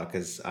want to call out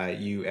because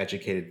you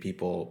educated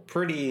people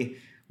pretty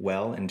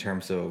well in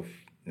terms of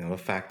the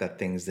fact that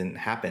things didn't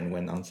happen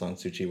when Aung San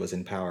Suu Kyi was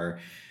in power.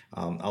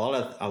 A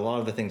lot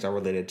of the things are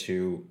related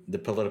to the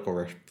political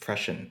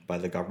repression by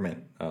the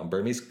government,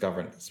 Burmese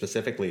government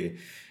specifically.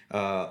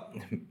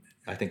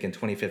 I think in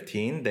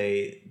 2015,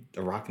 the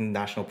Rakhine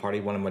National Party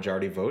won a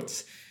majority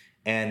votes,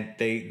 and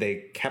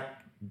they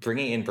kept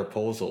bringing in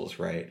proposals,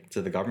 right,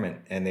 to the government,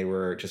 and they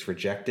were just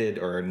rejected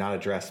or not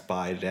addressed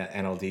by the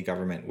NLD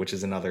government, which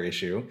is another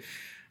issue.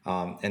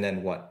 And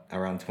then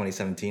around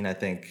 2017, I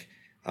think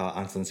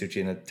Aung San Suu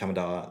Kyi and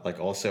Tamada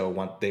also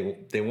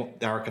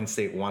Arakan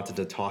state wanted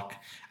to talk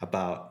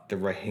about the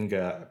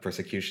Rohingya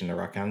persecution in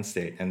Rakhine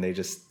state, and they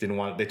just didn't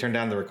want. They turned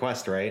down the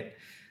request, right?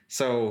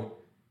 So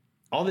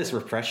all this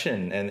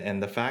repression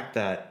and the fact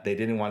that they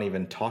didn't want to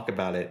even talk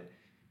about it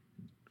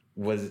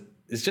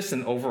is just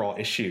an overall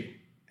issue.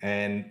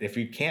 And if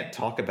you can't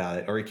talk about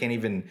it, or you can't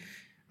even,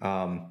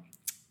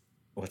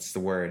 what's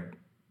the word,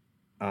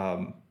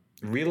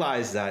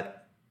 realize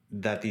that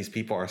these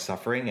people are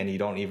suffering, and you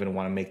don't even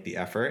want to make the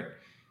effort,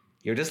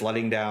 you're just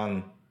letting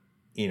down,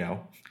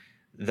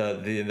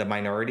 the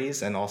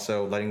minorities, and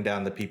also letting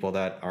down the people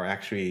that are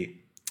actually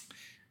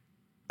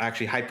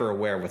hyper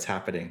aware of what's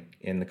happening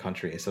in the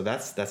country. So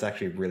that's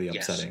actually really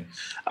upsetting.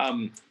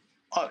 Yes.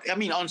 I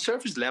mean, on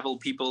surface level,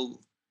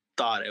 people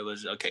thought it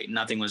was okay,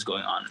 nothing was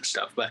going on and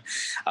stuff, but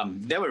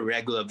there were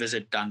regular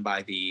visits done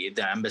by the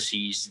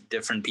embassies.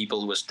 Different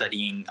people were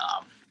studying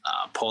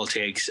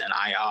politics and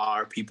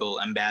IR people,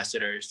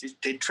 ambassadors.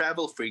 They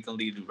travel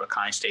frequently to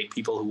Rakhine State.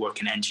 People who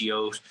work in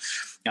NGOs,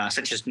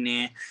 such as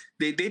NE,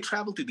 they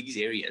travel to these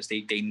areas.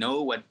 They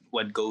know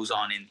what goes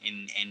on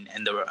in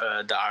the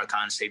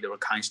Arakan State, the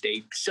Rakhine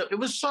State. So it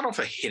was sort of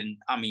a hidden.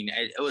 I mean,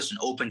 it was an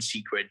open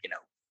secret.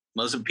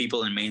 Most of the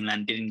people in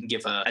mainland didn't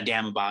give a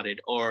damn about it,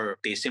 or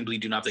they simply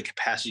do not have the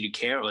capacity to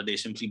care, or they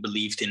simply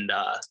believed in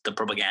the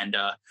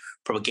propaganda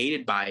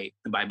propagated by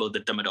both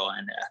the Tamada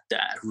and the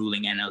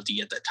ruling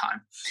NLD at that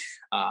time.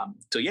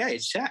 So yeah,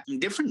 it's sad.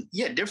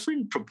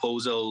 Different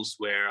proposals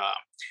were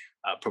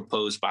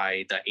proposed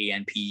by the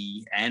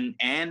ANP and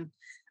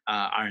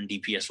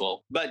RNDP as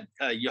well. But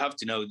you have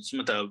to know some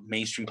of the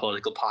mainstream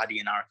political party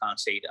in Arakan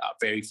State are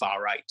very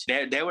far right.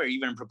 There were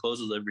even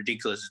proposals as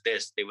ridiculous as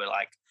this. They were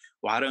like,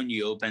 why don't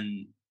you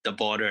open the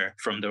border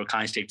from the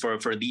Rakhine State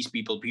for these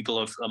people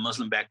of a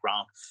Muslim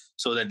background,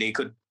 so that they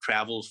could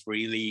travel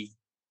freely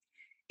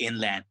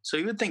inland? So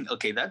you would think,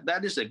 okay,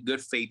 that is a good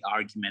faith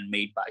argument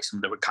made by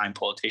some of the Rakhine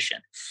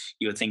politicians.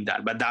 You would think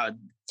that, but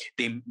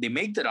they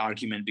make that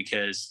argument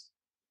because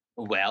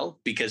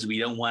we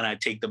don't want to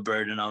take the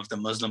burden of the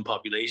Muslim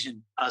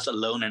population, us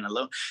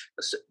alone.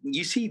 So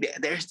you see,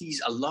 there's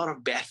a lot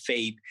of bad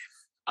faith,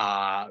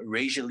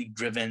 racially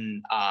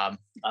driven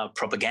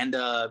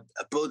propaganda,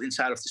 both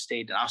inside of the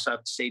state and outside of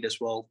the state as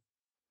well.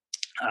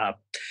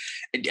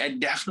 It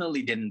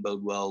definitely didn't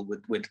bode well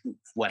with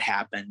what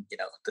happened.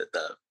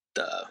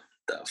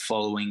 The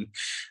following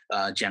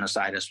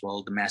genocide as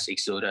well, the mass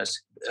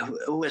exodus.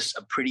 It was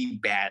a pretty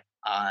bad,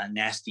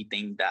 nasty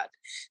thing that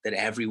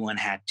everyone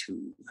had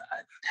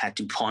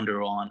to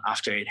ponder on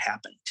after it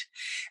happened,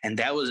 and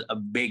that was a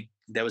big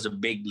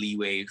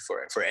leeway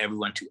for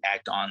everyone to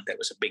act on. There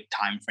was a big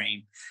time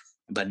frame,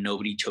 but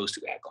nobody chose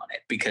to act on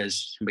it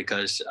because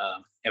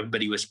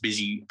everybody was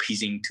busy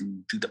appeasing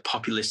to the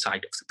populist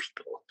side of the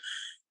people.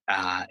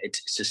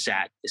 It's a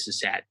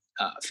sad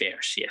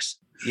affairs. Yes.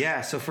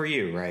 Yeah. So for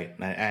you, right,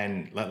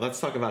 and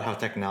let's talk about how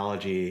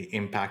technology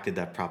impacted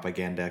that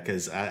propaganda,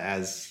 because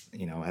as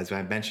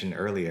I mentioned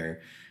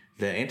earlier,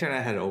 the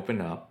internet had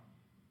opened up.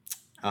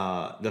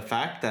 The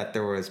fact that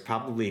there was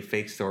probably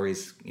fake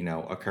stories,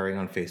 occurring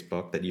on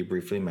Facebook that you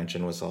briefly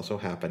mentioned was also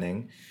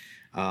happening.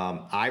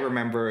 I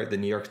remember the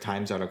New York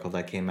Times article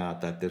that came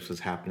out that this was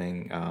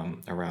happening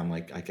around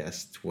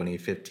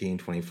 2015,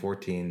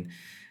 2014.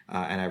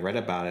 And I read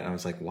about it and I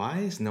was like, why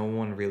is no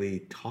one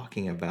really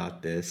talking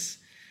about this?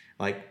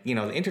 The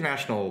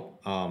international,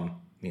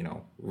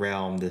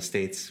 realm, the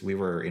states, we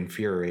were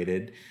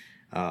infuriated,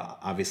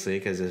 obviously,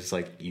 because it's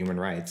human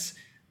rights.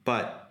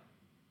 But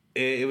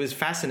it was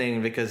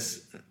fascinating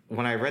because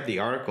when I read the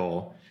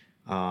article,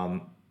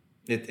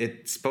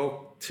 it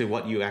spoke to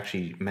what you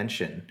actually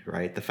mentioned,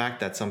 right? The fact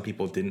that some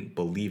people didn't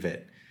believe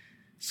it.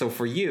 So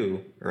for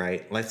you,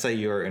 right, let's say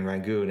you're in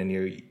Rangoon and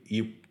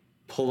you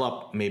pull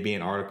up maybe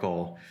an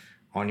article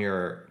on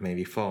your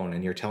maybe phone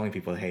and you're telling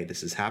people, hey,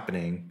 this is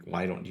happening.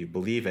 Why don't you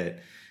believe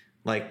it?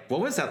 What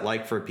was that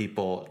like for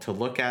people to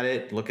look at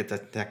it, look at the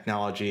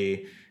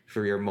technology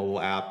for your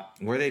mobile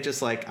app? Were they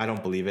just like, I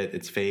don't believe it,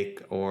 it's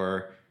fake?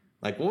 Or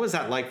what was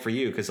that like for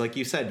you? Because like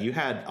you said, you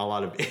had a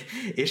lot of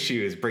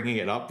issues bringing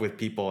it up with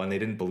people and they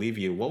didn't believe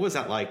you. What was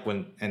that like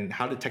and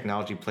how did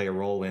technology play a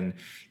role in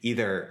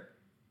either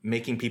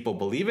making people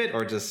believe it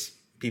or just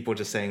people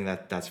just saying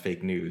that that's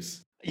fake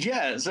news?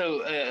 Yeah,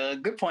 so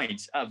good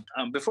point.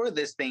 Before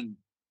this thing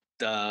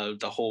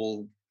the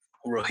whole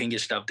Rohingya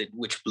stuff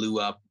which blew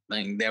up.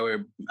 Like, there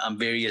were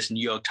various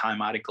New York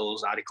Times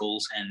articles,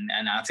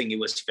 and I think it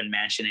was even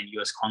mentioned in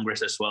U.S.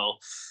 Congress as well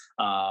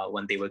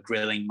when they were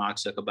grilling Mark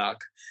Zuckerberg.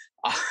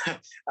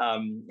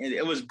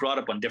 It was brought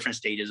up on different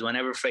stages.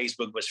 Whenever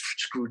Facebook was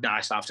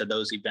scrutinized after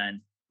those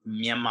events,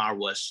 Myanmar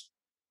was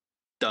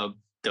the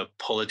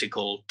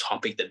political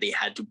topic that they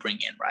had to bring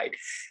in, right?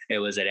 It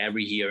was at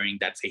every hearing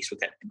that Facebook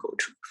had to go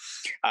to,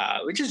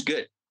 which is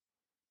good.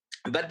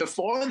 But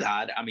before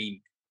that, I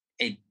mean,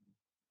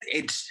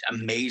 it's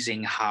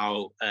amazing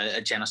how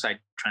a genocide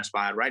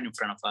transpired right in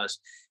front of us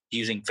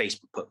using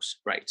Facebook posts,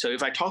 right? So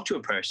if I talk to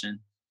a person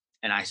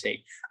and I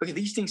say, okay,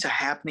 these things are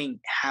happening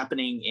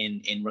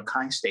in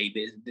Rakhine State.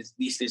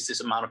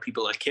 This amount of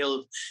people are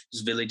killed.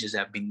 These villages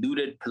have been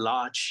looted,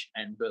 pillaged,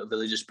 and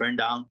villages burned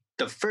down.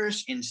 The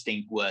first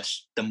instinct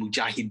was the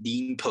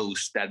Mujahideen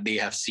post that they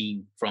have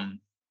seen from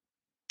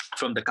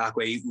the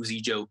Kakwe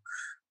Uzijo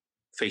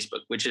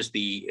Facebook, which is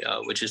the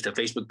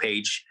Facebook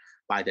page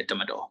by the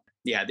Tamador.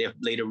 Yeah, they have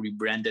later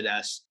rebranded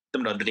as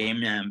Tamador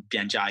Dream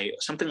Pianjai,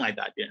 something like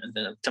that. Yeah,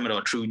 the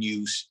Tamador True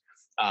News,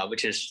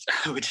 which is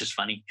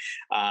funny.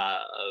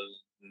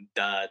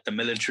 The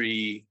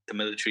military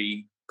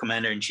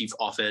commander in chief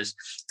office.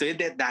 So they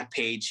did that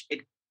page.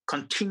 It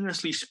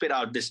continuously spit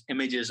out these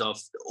images of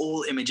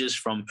old images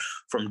from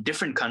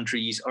different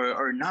countries,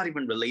 or not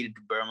even related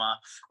to Burma,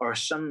 or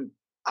some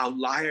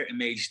outlier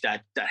image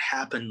that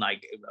happened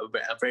like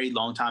a very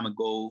long time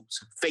ago,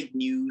 some fake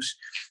news.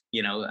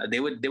 They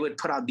would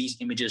put out these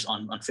images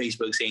on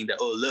Facebook saying that,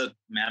 oh, look,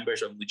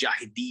 members of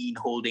Mujahideen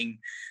holding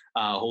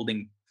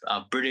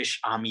British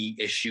Army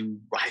issue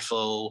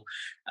rifle,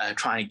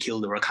 trying to kill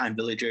the Rakhine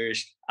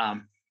villagers.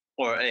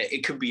 Or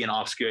it could be an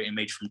obscure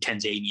image from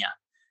Tanzania.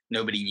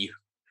 Nobody knew.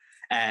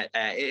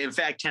 In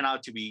fact, turned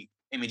out to be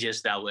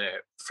images that were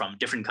from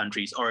different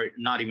countries or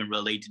not even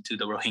related to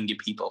the Rohingya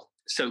people.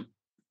 So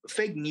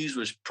fake news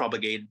was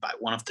propagated by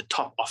one of the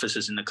top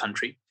officers in the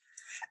country.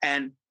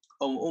 And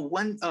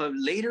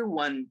later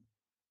when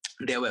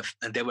there were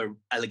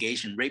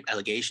rape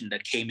allegation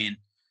that came in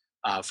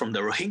from the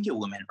Rohingya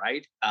women,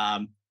 right?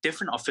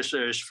 Different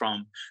officials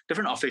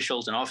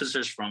and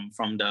officers from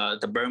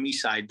the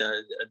Burmese side,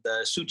 the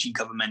Suchi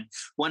government,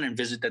 went and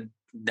visited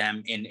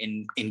them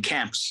in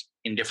camps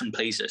in different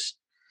places.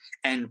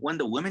 And when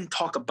the women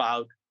talk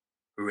about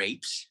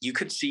rapes, you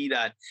could see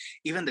that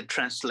even the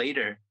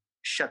translator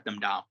shut them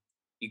down.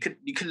 You could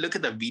look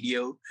at the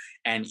video,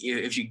 and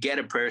if you get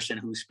a person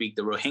who speaks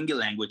the Rohingya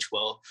language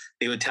well,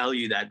 they would tell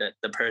you that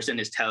the person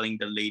is telling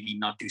the lady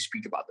not to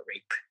speak about the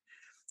rape.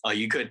 Or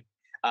you could,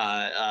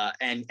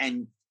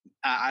 and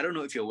I don't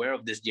know if you're aware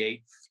of this,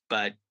 Jay,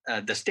 but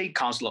the State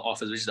Consular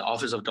Office, which is the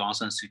Office of Daw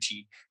San Suu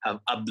Kyi, have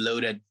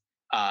uploaded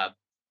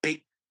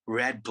big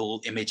red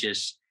bold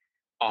images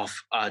of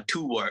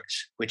 2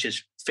 words, which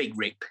is fake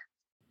rape.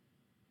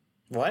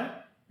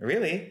 What?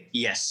 Really?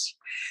 Yes,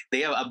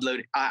 they have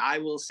uploaded. I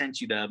will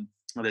send you the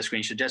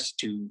screenshot just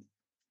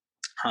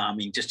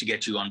to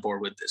get you on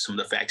board with some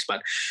of the facts.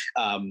 But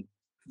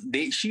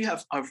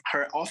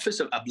her office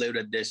have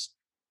uploaded this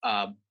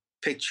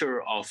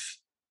picture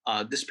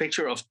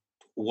of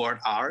word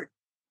art,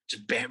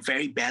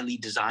 very badly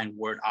designed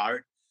word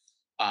art,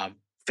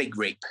 fake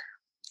rape,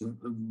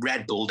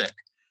 red bolded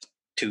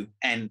too,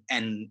 and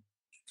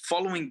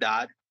following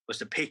that was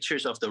the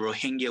pictures of the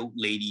Rohingya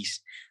ladies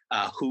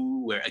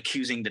who were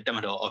accusing the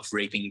Tamador of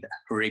raping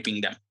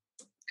them,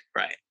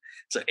 right?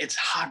 So it's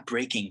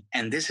heartbreaking.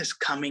 And this is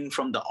coming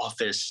from the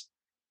office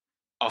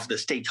of the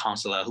state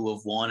consular who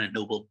have won a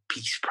Nobel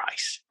Peace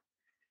Prize.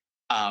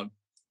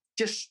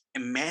 Just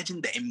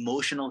imagine the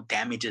emotional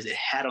damages it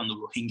had on the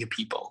Rohingya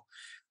people.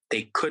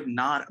 They could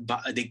not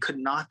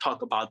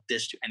talk about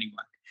this to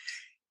anyone.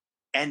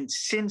 And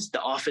since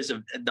the office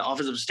of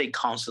state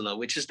consular,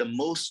 which is the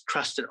most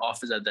trusted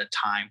office at that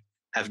time,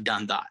 have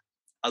done that,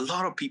 a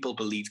lot of people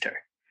believed her.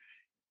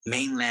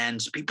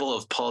 Mainlands, people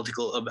of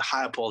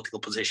higher political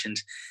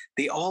positions,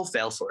 they all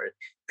fell for it.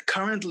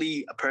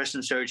 Currently, a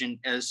person surgeon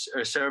is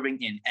serving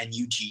in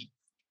NUG,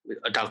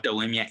 Dr.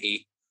 Wimya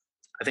A.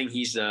 I think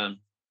he's a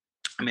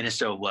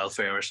minister of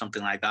welfare or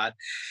something like that.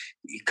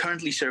 He's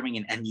currently serving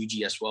in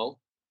NUG as well.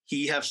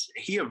 He have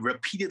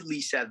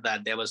repeatedly said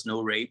that there was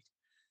no rape,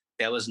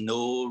 there was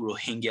no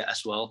Rohingya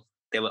as well.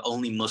 There were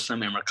only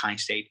Muslim in Rakhine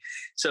State.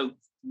 So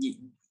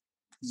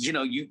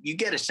you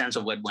get a sense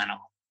of what went on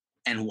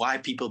and why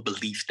people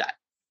believed that.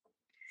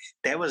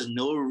 There was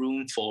no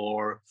room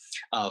for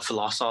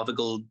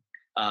philosophical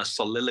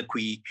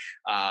soliloquy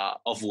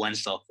of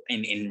oneself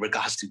in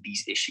regards to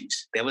these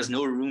issues. There was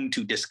no room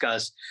to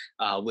discuss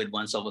with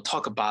oneself or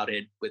talk about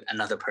it with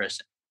another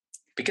person,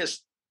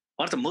 because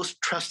one of the most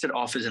trusted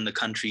offices in the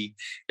country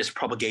is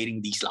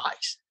propagating these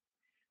lies.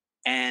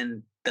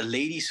 And the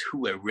ladies who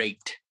were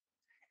raped,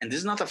 and this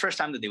is not the first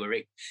time that they were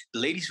raped, the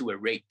ladies who were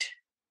raped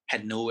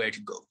had nowhere to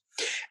go.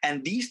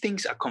 And these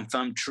things are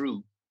confirmed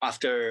true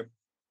after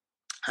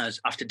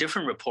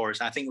different reports.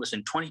 I think it was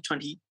in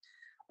 2020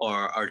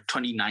 or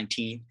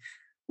 2019,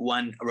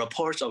 when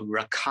reports of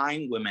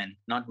Rakhine women,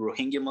 not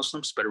Rohingya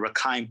Muslims, but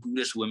Rakhine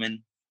Buddhist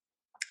women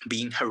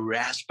being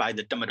harassed by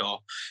the Tamador,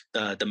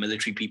 the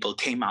military people,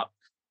 came out.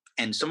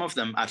 And some of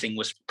them, I think,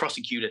 was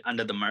prosecuted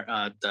under the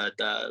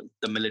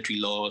military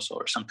laws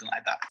or something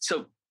like that.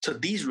 So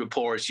these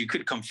reports, you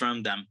could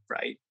confirm them,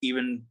 right?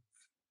 Even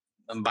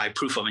by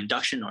proof of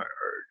induction or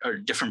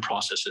different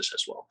processes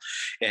as well.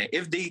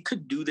 If they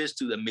could do this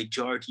to the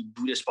majority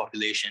Buddhist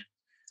population,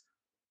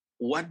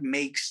 what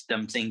makes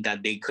them think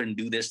that they couldn't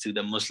do this to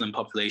the Muslim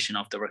population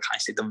of the Rakhine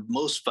State, the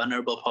most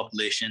vulnerable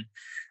population,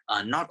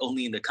 not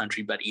only in the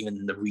country, but even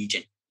in the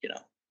region, you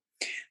know?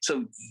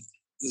 So,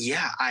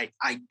 yeah,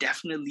 I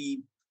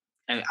definitely,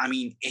 I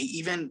mean,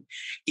 even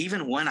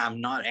when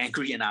I'm not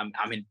angry and I'm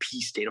in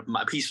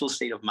peaceful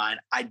state of mind,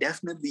 I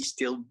definitely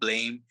still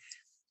blame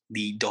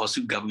the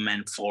Dosu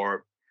government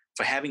for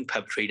having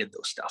perpetrated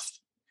those stuff.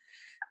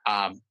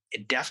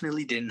 It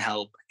definitely didn't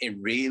help. It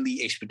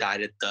really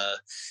expedited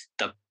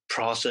the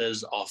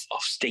process of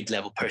state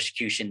level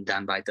persecution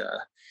done by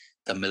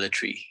the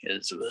military.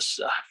 It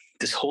was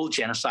this whole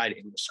genocide.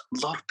 It was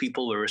a lot of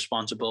people were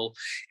responsible,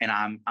 and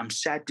I'm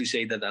sad to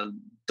say that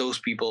those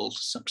people,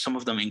 some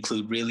of them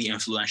include really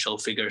influential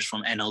figures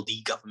from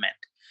NLD government,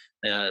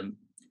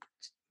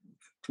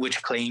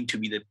 which claim to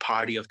be the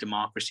party of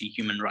democracy,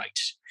 human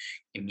rights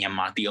in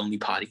Myanmar, the only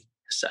party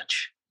as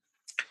such.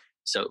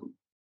 So,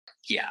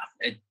 yeah,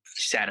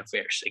 sad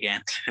affairs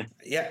again.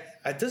 Yeah.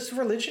 Does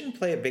religion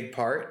play a big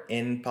part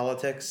in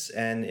politics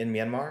and in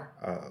Myanmar?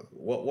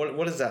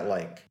 What is that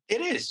like?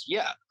 It is,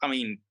 yeah. I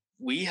mean,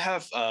 we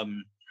have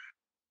Tanga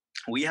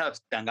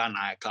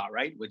Nayaka,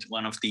 right? Which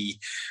one of you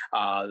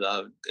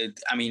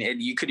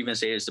could even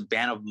say it's a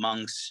band of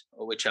monks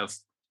which have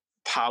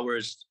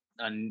powers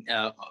and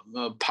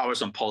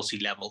powers on policy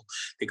level.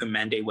 They could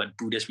mandate what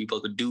Buddhist people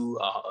could do,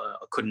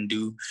 couldn't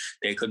do.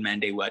 They could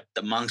mandate what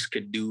the monks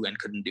could do and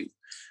couldn't do.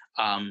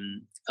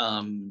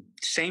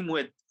 Same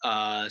with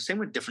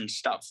different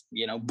stuff.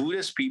 You know,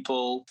 Buddhist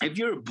people. If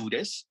you're a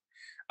Buddhist,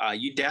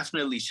 you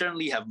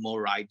certainly have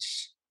more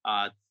rights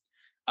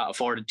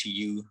afforded to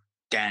you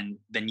than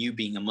you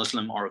being a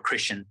Muslim or a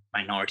Christian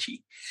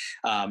minority.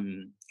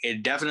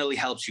 It definitely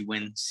helps you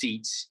win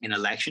seats in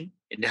election.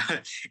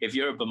 If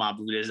you're a Burma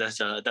Buddhist,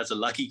 that's a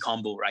lucky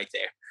combo right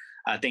there.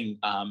 I think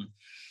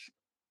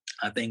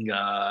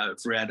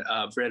I've read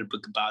a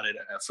book about it.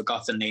 I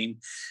forgot the name,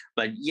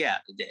 but yeah,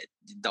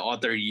 the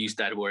author used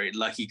that word,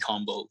 lucky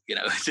combo. You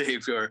know,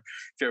 if you're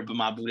a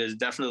Burma Buddhist,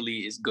 definitely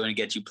is going to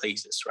get you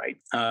places, right?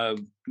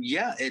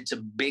 Yeah, it's a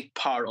big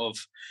part of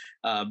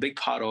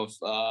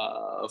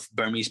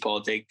Burmese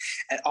politics,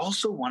 and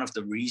also one of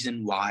the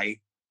reason why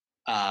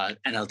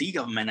NLD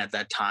government at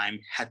that time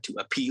had to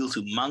appeal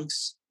to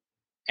monks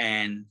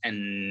and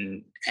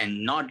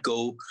not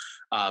go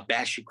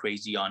batshit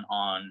crazy on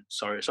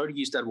sorry to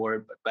use that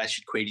word, but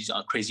batshit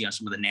crazy on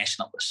some of the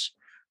nationalists,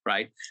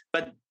 right?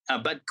 But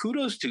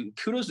kudos to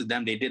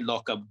them. They did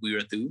lock up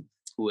Wirathu,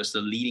 who was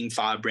the leading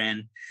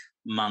firebrand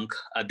monk.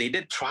 They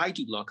did try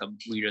to lock up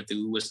Wirathu,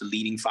 who was the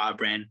leading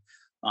firebrand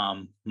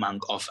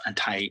monk of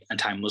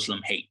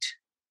anti-Muslim hate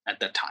at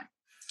that time.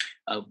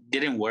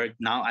 Didn't work.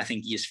 Now I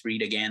think he is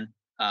freed again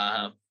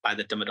by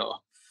the Tamador.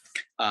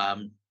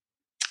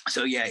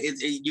 So yeah,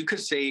 you could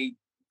say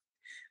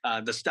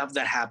the stuff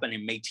that happened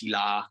in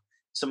Meitila,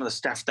 some of the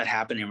stuff that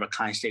happened in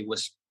Rakhine State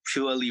was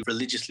purely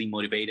religiously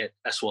motivated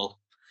as well.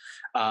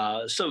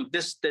 So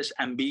this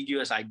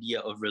ambiguous idea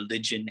of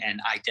religion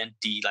and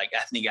identity, like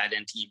ethnic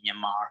identity in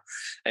Myanmar,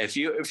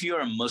 if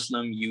you're a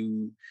Muslim,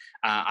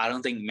 I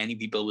don't think many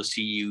people will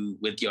see you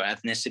with your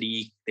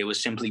ethnicity. They will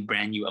simply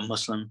brand you a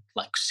Muslim,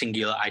 like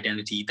singular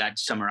identity that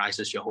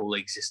summarizes your whole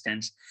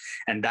existence,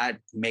 and that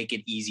make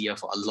it easier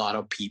for a lot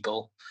of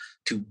people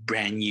to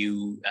brand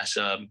you as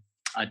to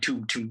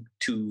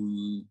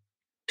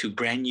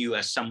brand you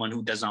as someone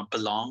who does not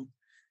belong.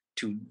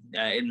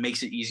 It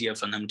makes it easier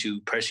for them to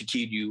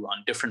persecute you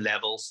on different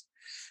levels.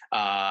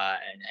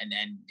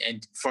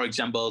 And for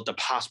example, the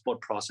passport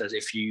process,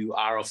 if you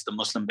are of the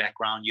Muslim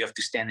background, you have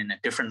to stand in a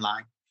different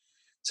line.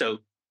 So,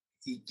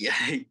 yeah,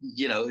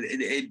 you know,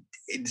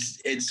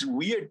 it's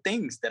weird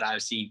things that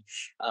I've seen.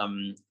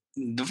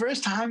 The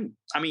first time,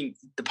 I mean,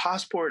 the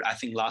passport, I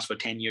think lasts for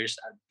 10 years.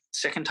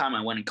 Second time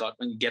I went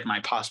and get my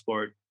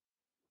passport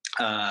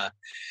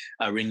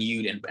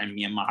renewed in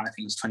Myanmar, I think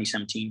it was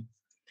 2017.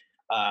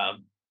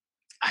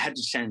 I had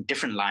to stand in a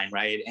different line,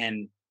 right?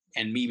 And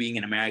me being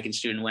an American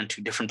student went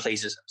to different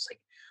places. I was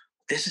like,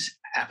 this is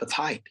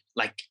apartheid.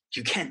 Like,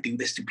 you can't do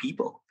this to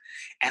people.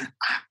 And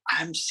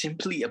I'm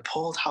simply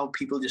appalled how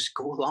people just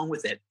go along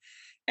with it.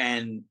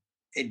 And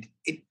it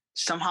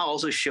somehow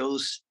also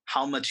shows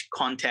how much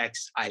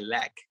context I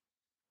lack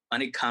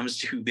when it comes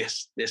to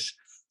this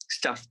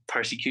stuff,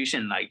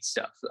 persecution like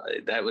stuff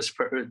that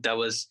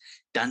was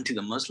done to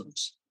the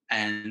Muslims.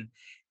 And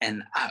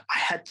I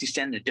had to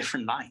stand in a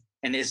different line.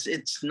 And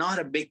it's not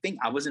a big thing.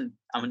 I wasn't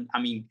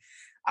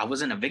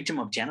a victim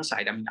of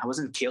genocide. I mean, I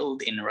wasn't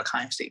killed in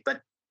Rakhine State,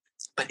 but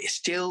it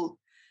still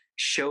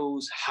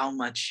shows how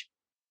much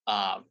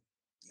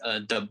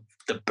the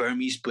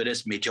Burmese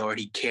Buddhist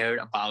majority cared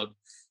about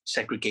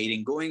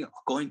segregating,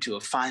 going to a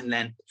fine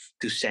length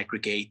to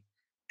segregate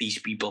these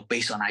people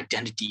based on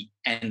identity,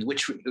 and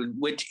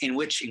which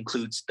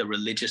includes the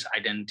religious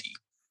identity.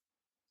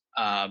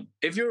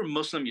 If you're a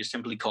Muslim, you're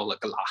simply called a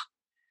Allah.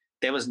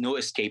 There was no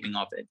escaping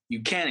of it.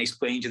 You can't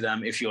explain to them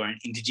if you're an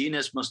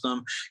indigenous Muslim,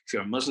 if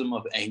you're a Muslim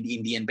of an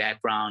Indian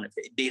background.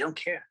 They don't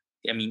care.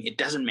 I mean, it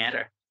doesn't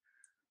matter.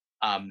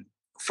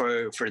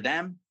 For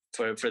them,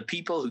 for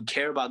people who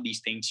care about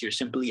these things, you're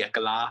simply a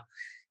Allah.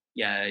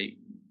 Yeah,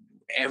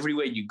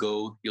 everywhere you go,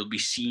 you'll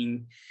be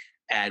seen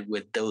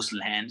with those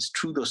lands,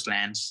 through those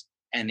lands,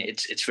 and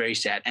it's very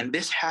sad. And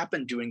this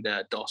happened during the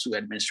Daw Suu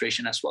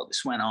administration as well.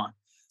 This went on,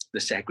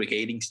 the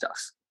segregating stuff.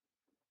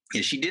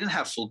 Yeah, she didn't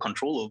have full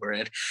control over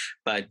it,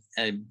 but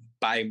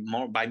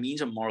by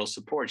means of moral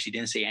support, she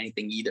didn't say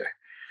anything either.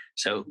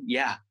 So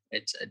yeah,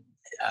 it's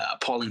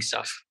appalling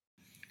stuff.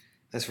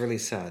 That's really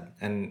sad.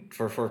 And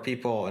for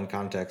people in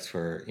context,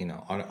 for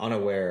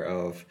unaware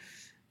of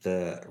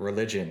the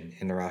religion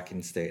in the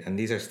Rakhine state, and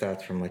these are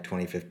stats from like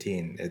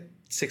 2015.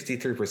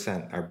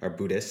 63% are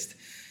Buddhist,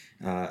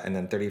 and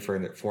then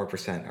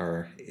 34%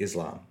 are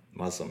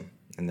Muslim.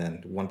 And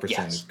then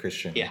 1% is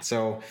Christian. Yeah.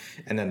 So,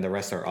 and then the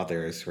rest are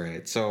others,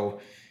 right?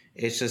 So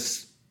it's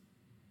just,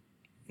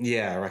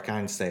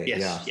 Rakhine State.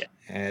 Yes. Yeah.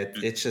 And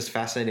it's just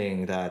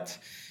fascinating that,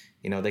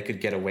 they could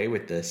get away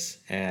with this.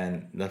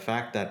 And the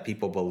fact that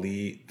people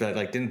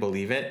didn't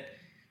believe it.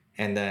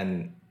 And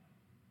then,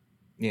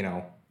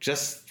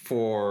 just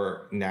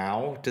for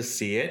now to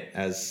see it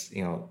as,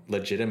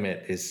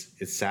 legitimate is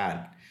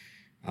sad,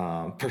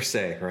 per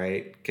se,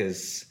 right?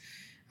 Because,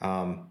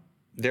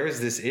 there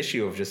is this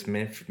issue of just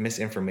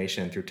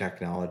misinformation through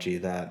technology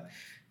that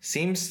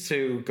seems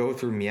to go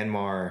through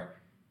Myanmar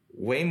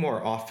way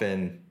more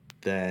often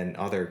than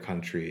other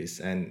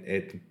countries. And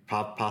it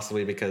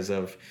possibly because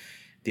of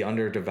the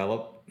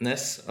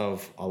underdevelopedness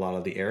of a lot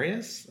of the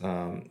areas.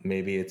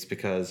 Maybe it's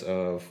because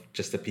of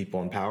just the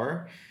people in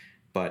power,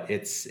 but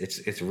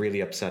it's really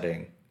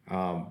upsetting.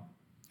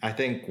 I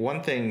think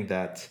one thing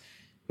that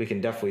we can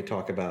definitely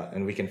talk about,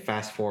 and we can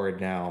fast forward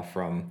now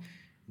from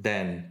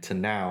then to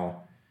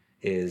now,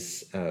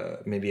 is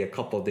maybe a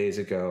couple of days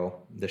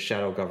ago, the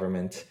shadow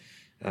government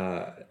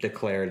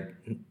declared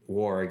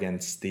war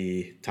against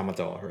the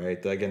Tamadol,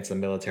 right? Against the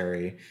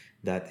military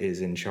that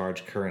is in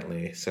charge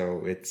currently.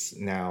 So it's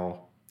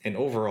now an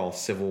overall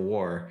civil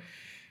war.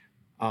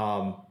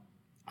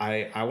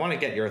 I want to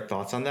get your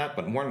thoughts on that,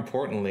 but more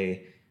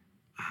importantly,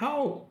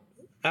 how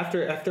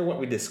after what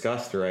we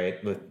discussed,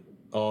 right, with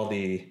all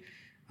the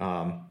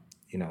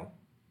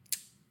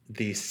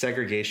the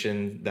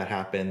segregation that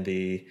happened,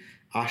 the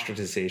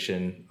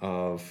ostracization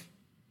of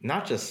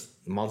not just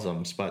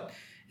Muslims, but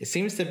it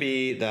seems to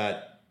be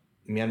that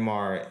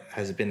Myanmar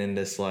has been in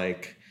this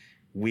like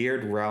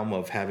weird realm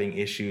of having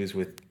issues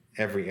with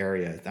every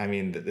area. I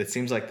mean, it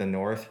seems like the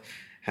North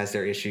has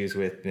their issues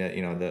with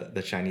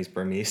the Chinese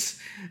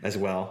Burmese as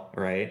well,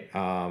 right?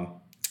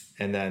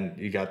 And then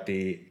you got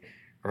the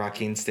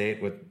Rakhine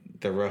state with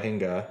the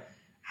Rohingya.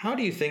 How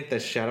do you think the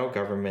shadow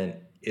government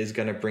is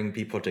going to bring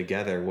people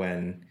together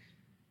when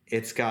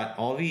it's got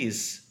all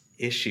these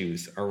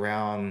issues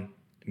around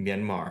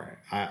Myanmar?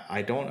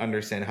 I don't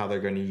understand how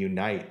they're going to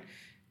unite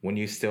when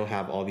you still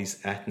have all these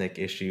ethnic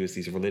issues,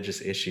 these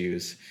religious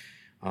issues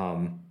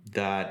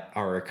that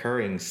are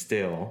occurring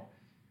still.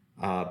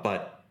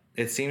 But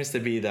it seems to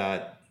be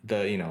that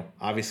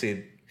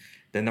obviously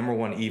the number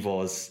one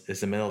evil is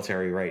the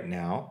military right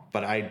now.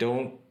 But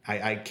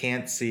I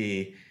can't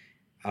see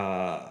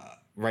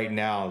right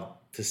now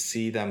to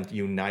see them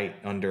unite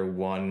under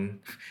one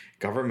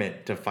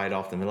government to fight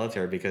off the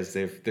military, because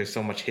there's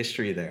so much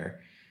history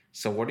there.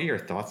 So what are your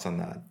thoughts on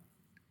that?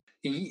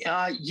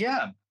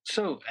 Yeah.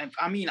 So,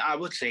 I mean, I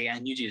would say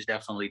NUG is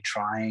definitely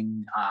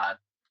trying.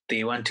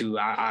 They went to,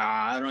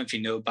 I don't know if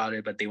you know about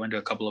it, but they went to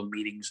a couple of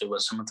meetings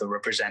with some of the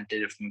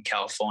representatives from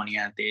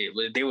California.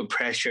 They were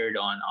pressured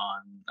on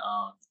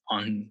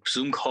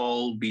Zoom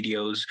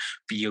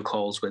video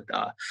calls with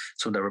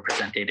some of the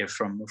representatives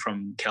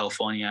from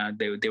California.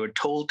 They were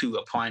told to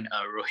appoint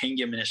a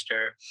Rohingya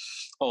minister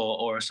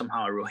or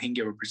somehow a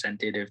Rohingya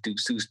representative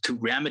to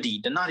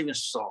remedy, not even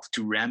solve,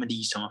 to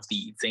remedy some of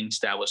the things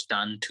that was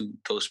done to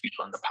those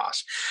people in the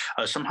past.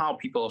 Somehow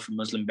people of a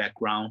Muslim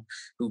background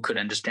who could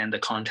understand the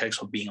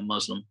context of being a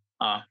Muslim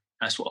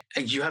as well.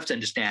 And you have to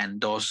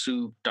understand Daw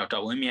Suu, Dr.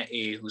 Awimia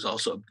A, who's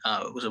also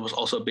was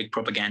also a big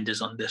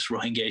propagandist on this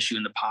Rohingya issue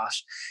in the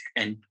past,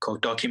 and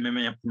Dr.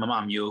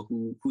 Mamamyo,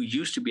 who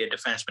used to be a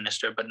defense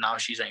minister, but now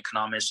she's an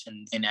economist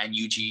in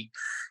NUG.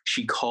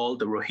 She called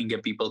the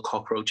Rohingya people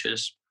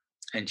cockroaches.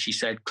 And she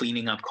said,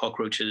 cleaning up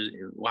cockroaches,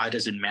 why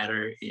does it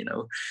matter?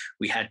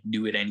 We had to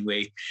do it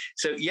anyway.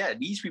 So yeah,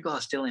 these people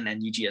are still in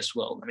NUG as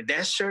well. I mean,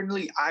 there's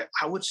certainly,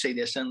 I would say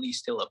there's certainly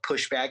still a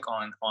pushback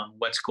on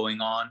what's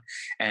going on,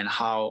 and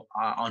how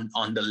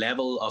on the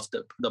level of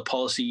the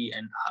policy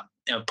and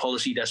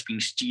policy that's being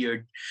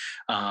steered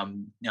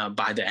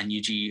by the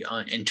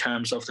NUG in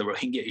terms of the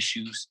Rohingya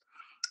issues.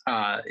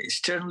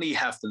 Certainly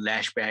have to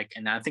lash back.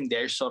 And I think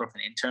there's sort of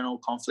an internal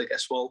conflict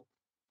as well.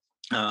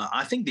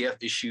 I think they have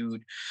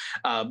issued,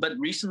 but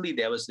recently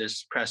there was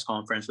this press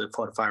conference with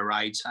Fortify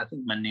Rights. I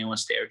think Min Zaw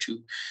was there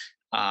too.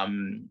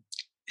 Um,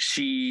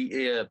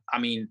 I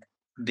mean,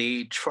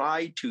 they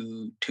tried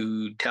to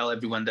tell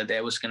everyone that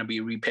there was going to be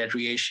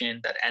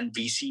repatriation, that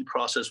NVC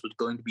process was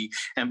going to be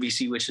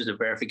NVC, which is a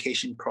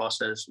verification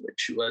process,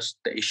 which was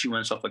the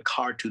issuance of a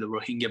card to the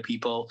Rohingya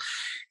people.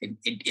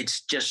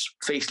 It's just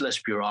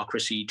faceless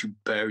bureaucracy to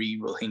bury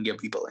Rohingya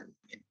people in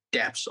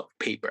depths of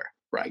paper,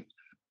 right?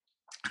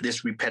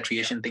 This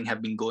repatriation thing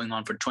have been going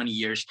on for 20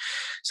 years.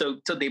 So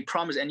they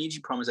promised,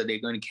 NUG promised that they're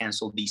going to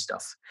cancel these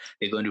stuff.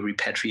 They're going to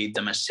repatriate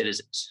them as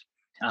citizens.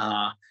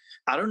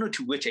 I don't know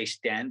to which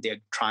extent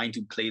they're trying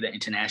to play the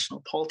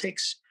international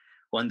politics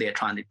when they're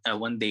trying to,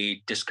 when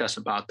they discuss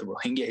about the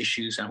Rohingya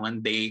issues and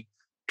when they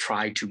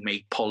try to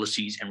make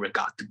policies in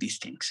regard to these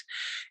things.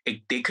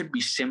 They could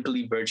be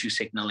simply virtue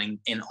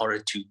signaling in order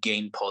to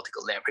gain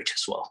political leverage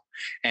as well.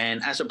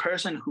 And as a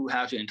person who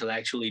have to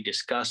intellectually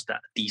discuss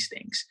these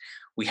things,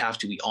 we have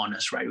to be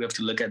honest, right? We have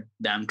to look at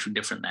them through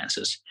different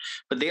lenses.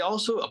 But they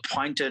also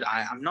appointed,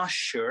 I'm not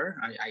sure,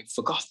 I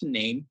forgot the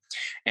name.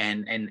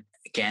 And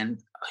again,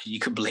 you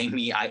could blame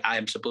me. I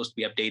am supposed to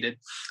be updated,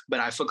 but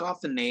I forgot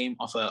the name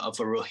of a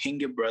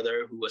Rohingya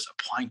brother who was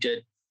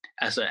appointed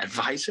as an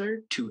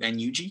advisor to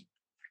NUG.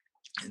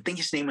 I think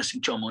his name was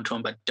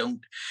Jomoton, but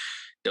don't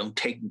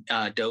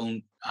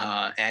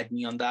add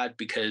me on that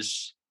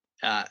because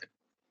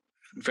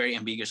very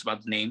ambiguous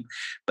about the name.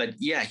 But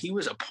yeah, he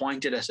was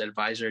appointed as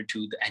advisor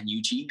to the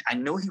NUG. I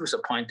know he was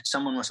appointed.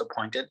 Someone was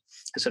appointed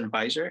as an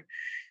advisor.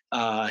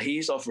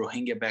 He's of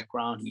Rohingya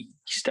background. He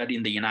studied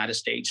in the United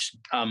States.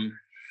 Heard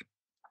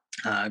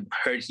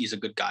he's a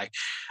good guy.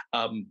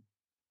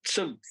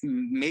 So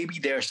maybe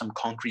there's some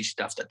concrete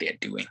stuff that they're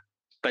doing,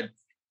 but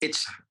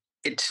it's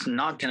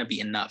not going to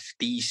be enough.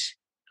 These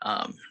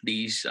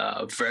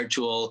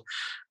virtual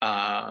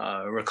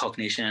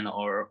recognition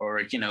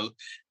or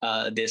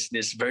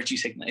this virtue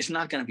signal, it's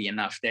not going to be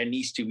enough. There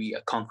needs to be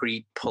a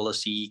concrete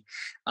policy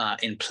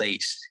in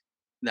place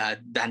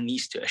that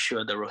needs to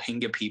assure the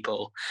Rohingya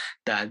people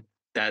that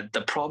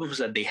the problems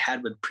that they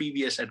had with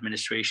previous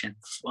administration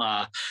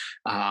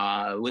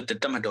with the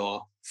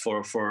Tamador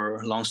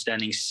for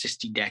long-standing 6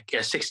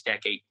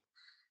 decade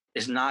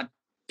is not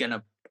going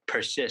to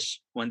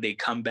persist when they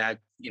come back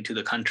into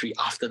the country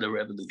after the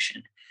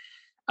revolution.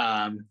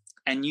 And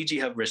UG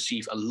have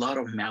received a lot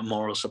of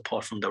moral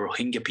support from the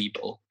Rohingya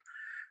people.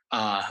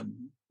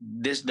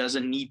 This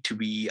doesn't need to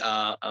be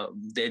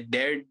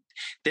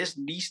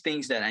these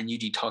things that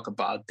NUG talk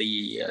about,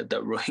 the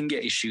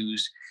Rohingya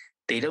issues.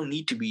 They don't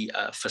need to be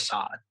a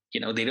facade.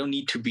 They don't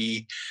need to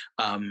be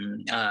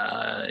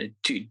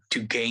to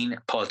gain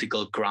positive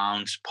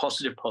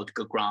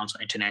political grounds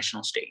on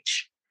international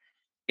stage.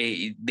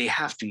 They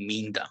have to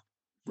mean them,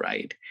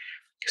 right?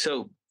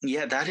 So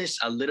yeah, that is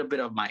a little bit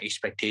of my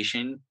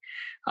expectation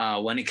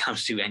when it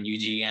comes to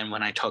NUG and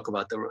when I talk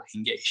about the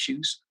Rohingya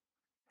issues.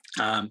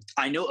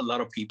 I know a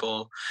lot of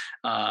people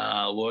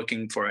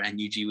working for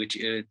NUG, which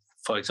is,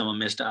 for example,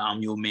 Mr.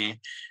 Amyome.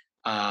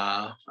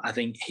 I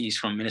think he's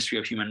from Ministry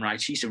of Human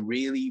Rights. He's a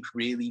really,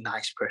 really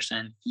nice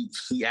person.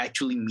 He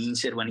actually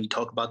means it when he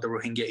talks about the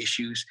Rohingya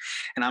issues.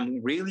 And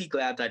I'm really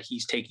glad that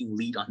he's taking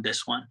lead on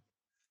this one.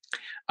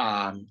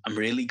 I'm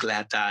really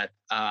glad that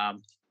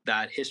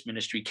his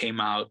ministry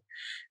came out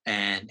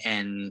and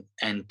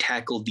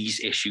tackled these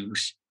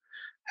issues.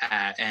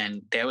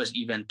 And there was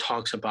even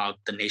talks about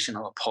the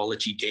National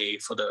Apology Day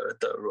for the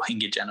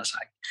Rohingya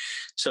genocide.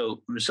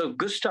 So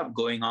good stuff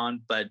going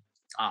on, but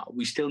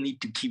we still need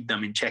to keep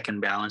them in check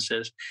and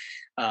balances.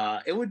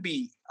 It would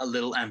be a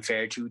little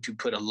unfair to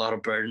put a lot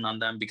of burden on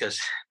them because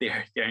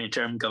they're an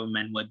interim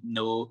government with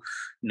no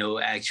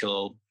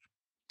actual.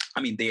 I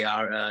mean, they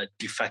are a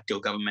de facto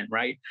government,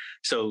 right?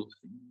 So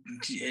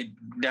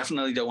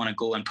definitely don't want to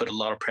go and put a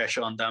lot of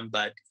pressure on them,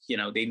 but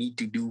they need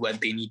to do what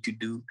they need to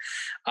do.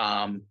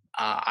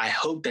 I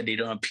hope that they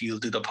don't appeal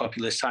to the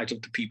populist side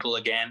of the people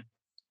again.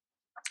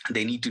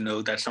 They need to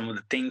know that some of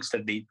the things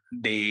that they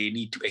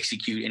need to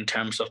execute in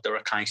terms of the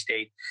Rakhine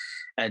state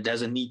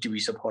doesn't need to be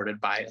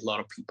supported by a lot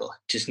of people. It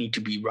just need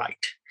to be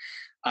right.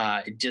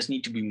 It just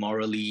need to be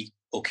morally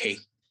okay.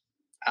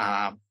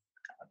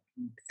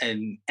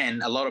 And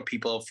a lot of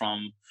people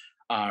from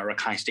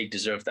Rakhine state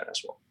deserve that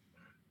as well.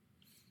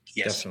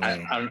 Yes,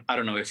 I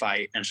don't know if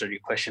I answered your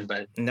question,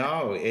 but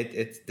no,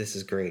 this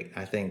is great.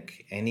 I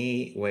think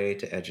any way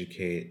to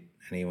educate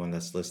anyone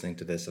that's listening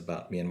to this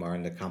about Myanmar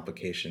and the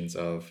complications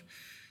of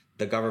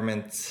the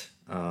government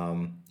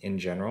in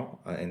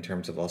general, in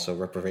terms of also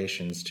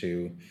reparations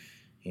to,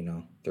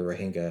 the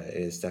Rohingya,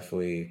 is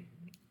definitely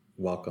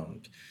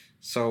welcomed.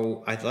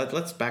 So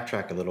let's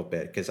backtrack a little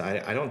bit because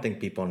I don't think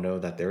people know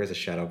that there is a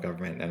shadow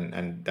government,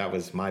 and that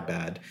was my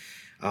bad.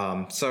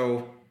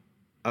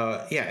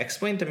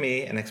 Explain to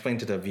me and explain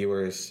to the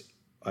viewers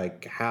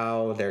like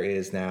how there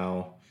is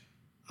now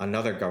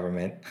another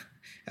government,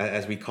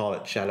 as we call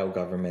it, shadow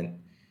government,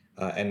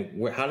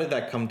 and how did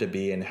that come to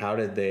be, and how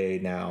did they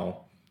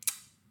now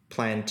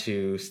plan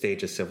to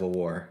stage a civil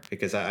war?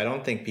 Because I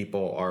don't think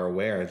people are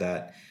aware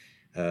that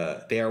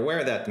they are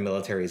aware that the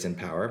military is in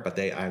power, but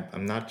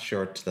I'm not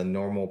sure to the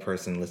normal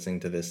person listening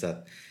to this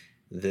that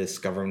this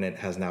government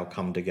has now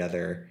come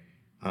together.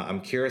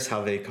 I'm curious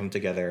how they come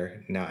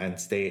together now, and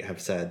state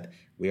have said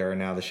we are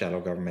now the shadow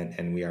government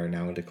and we are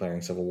now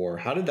declaring civil war.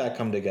 How did that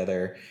come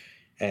together,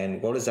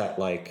 and what is that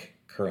like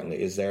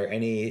currently? Is there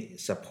any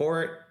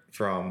support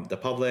from the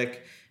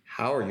public?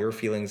 How are your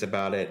feelings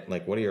about it?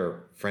 Like, what are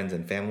your friends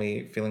and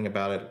family feeling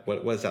about it?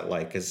 What is that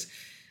like? Because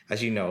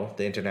as you know,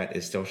 the internet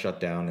is still shut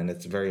down and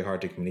it's very hard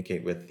to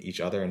communicate with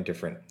each other in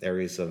different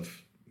areas of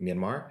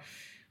Myanmar.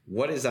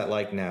 What is that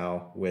like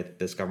now with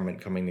this government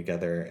coming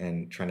together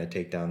and trying to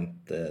take down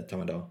the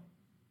Tamado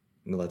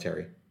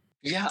military?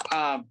 Yeah.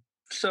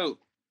 So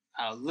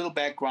a little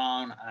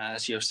background,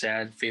 as you have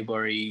said,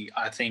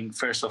 I think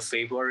 1st of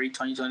February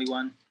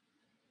 2021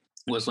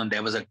 was when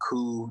there was a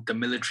coup. The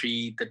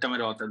military, the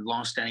Tamado, the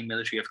long-standing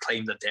military, have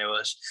claimed that there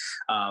was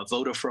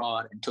voter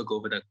fraud and took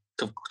over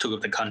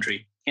the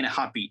country in a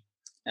heartbeat.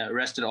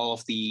 Arrested all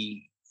of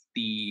the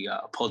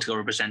political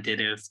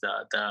representatives,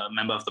 the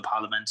member of the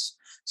parliaments,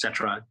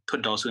 etc.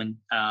 Put Dosu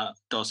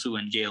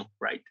in jail,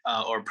 right,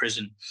 or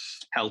prison,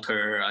 held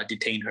her,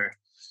 detained her.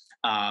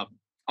 A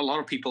lot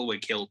of people were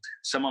killed.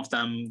 Some of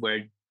them were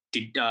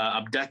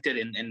abducted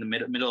in the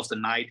middle of the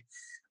night.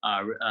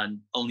 And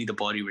only the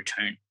body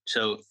returned.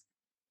 So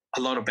a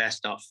lot of bad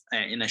stuff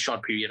in a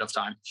short period of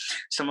time.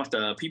 Some of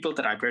the people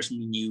that I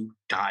personally knew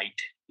died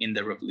in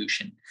the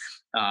revolution.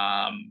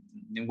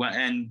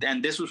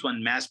 And this was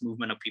when mass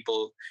movement of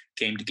people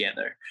came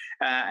together.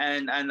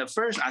 And the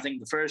first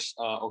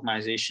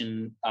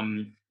organization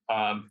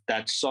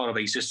that sort of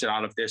existed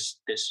out of this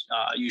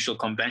usual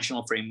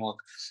conventional framework,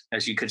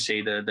 as you could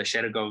say, the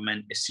shadow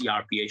government is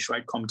CRPH,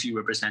 right? Committee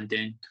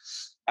Representing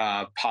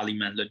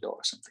Parliament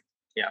or something.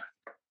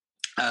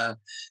 Yeah.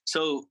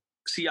 So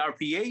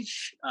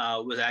CRPH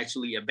was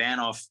actually a band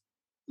of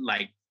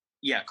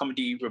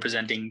committee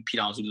representing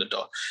Pidangsu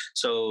Lador.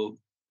 So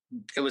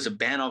it was a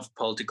band of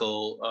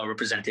political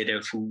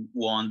representatives who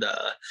won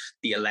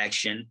the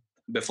election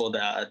before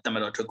the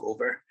Tamado took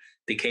over.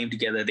 They came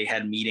together, they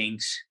had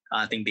meetings.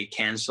 I think they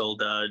canceled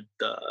the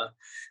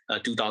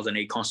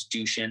 2008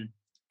 constitution.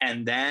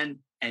 And then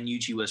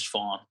NUG was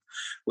formed,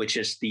 which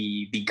is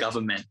the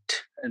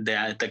government,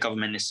 the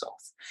government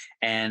itself.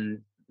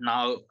 And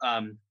now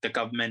the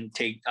government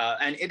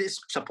and it is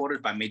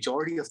supported by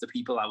majority of the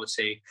people, I would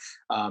say.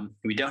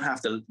 We don't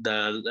have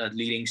the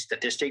leading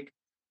statistic,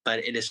 but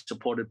it is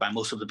supported by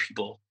most of the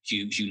people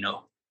you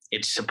know.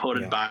 It's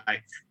supported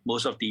by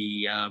most of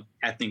the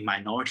ethnic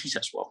minorities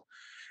as well.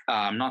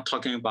 I'm not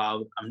talking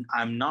about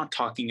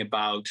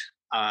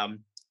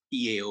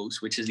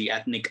EAOs, which is the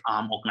ethnic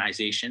armed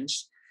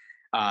organizations.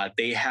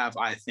 They have,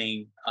 I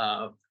think,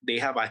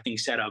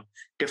 set up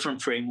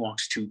different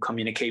frameworks to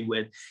communicate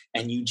with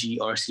NUG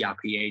or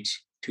CRPH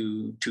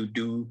to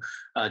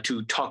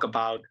talk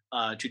about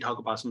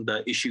some of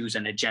the issues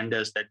and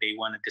agendas that they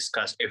want to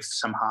discuss if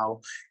somehow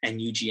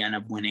NUG end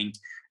up winning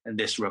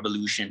this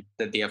revolution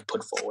that they have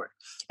put forward.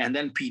 And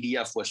then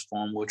PDF was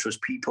formed, which was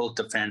People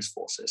Defense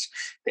Forces.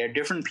 There are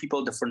different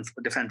people, different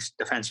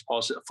defense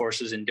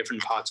forces in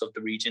different parts of the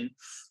region.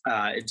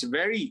 It's a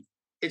very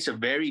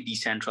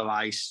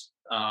decentralized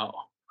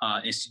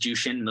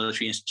institution,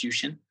 military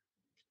institution.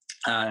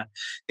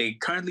 They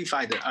currently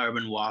fight the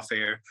urban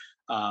warfare,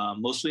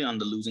 mostly on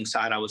the losing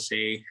side, I would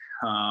say,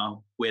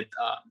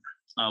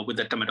 with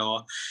the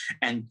Tamado.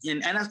 And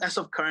as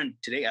of current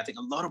today, I think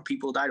a lot of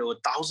people died. Over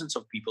thousands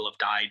of people have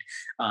died,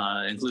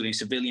 including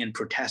civilian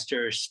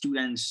protesters,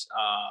 students,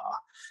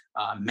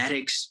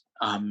 medics.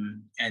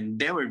 And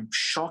there were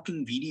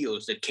shocking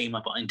videos that came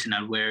up on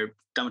internet where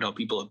Tamado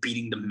people are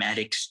beating the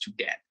medics to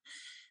death.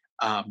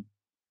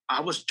 I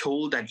was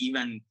told that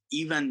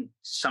even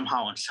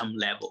somehow on some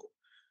level,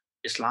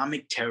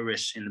 Islamic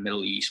terrorists in the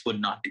Middle East would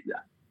not do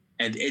that.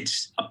 And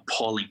it's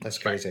appalling. That's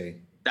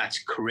crazy. That's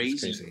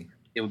crazy.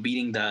 They were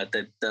beating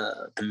the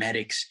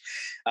medics.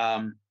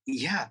 And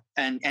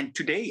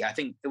today, I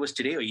think it was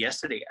today or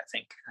yesterday, I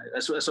think,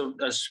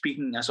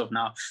 speaking as of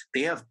now,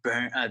 they have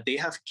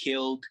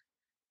killed,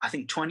 I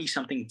think,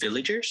 20-something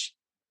villagers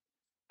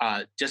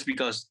just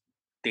because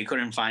they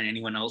couldn't find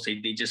anyone else.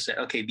 They just said,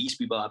 okay, these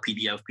people are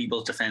PDF,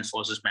 People's Defense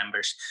Forces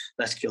members.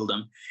 Let's kill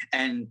them.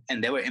 And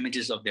there were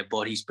images of their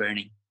bodies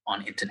burning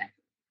on internet.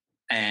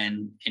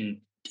 And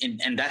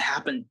that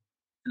happened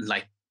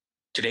like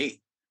today,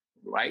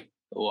 right?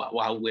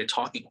 While we're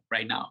talking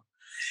right now.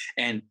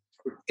 And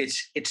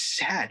it's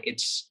sad.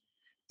 It's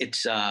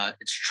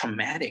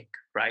traumatic,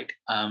 right?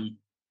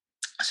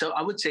 So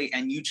I would say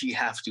NUG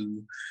have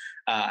to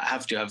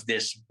have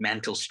this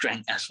mental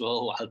strength as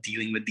well while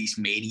dealing with these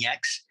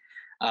maniacs.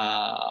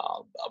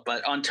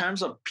 But on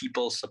terms of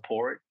people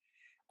support,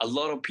 a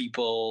lot of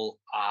people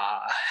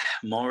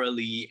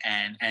morally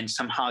and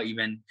somehow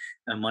even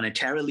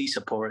monetarily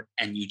support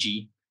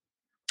NUG.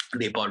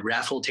 They bought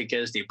raffle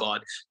tickets. They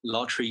bought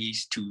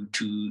lotteries to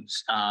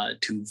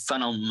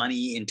funnel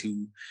money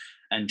into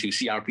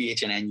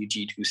CRPH and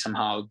NUG to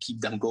somehow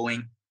keep them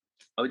going.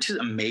 which is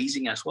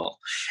amazing as well.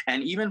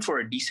 And even for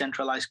a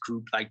decentralized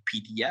group like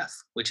PDF,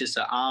 which is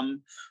the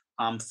armed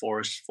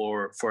force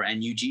for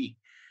NUG,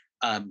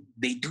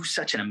 they do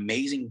such an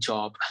amazing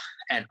job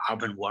at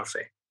urban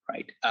warfare,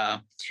 right?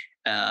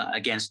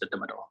 Against the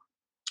Tamador.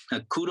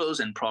 Kudos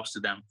and props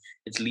to them.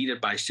 It's led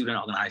by student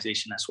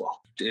organization as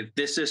well.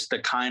 This is the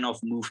kind of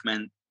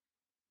movement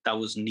that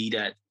was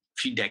needed a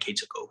few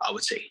decades ago, I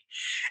would say.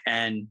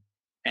 And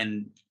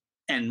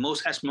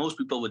most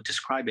people would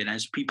describe it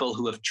as people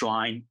who have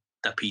joined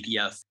the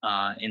PDF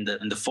in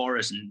the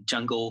forest and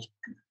jungle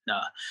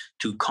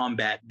to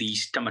combat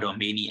these Tamador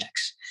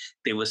maniacs.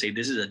 They would say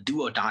this is a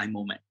do or die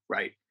moment,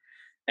 right?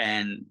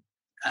 And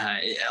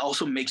it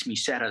also makes me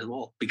sad as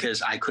well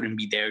because I couldn't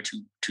be there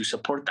to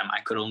support them.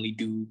 I could only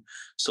do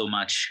so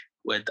much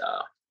with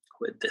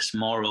this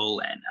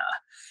moral and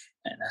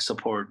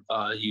support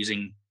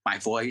using my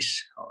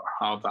voice or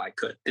however I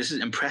could. This is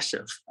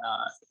impressive.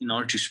 In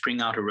order to spring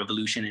out a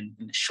revolution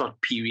in a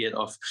short period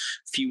of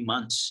few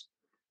months,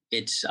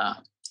 it's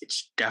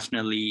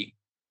definitely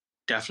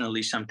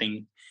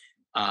something.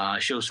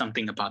 Shows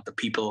something about the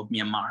people of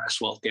Myanmar as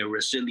well. Their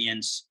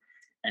resilience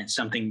and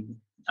something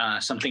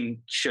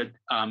should.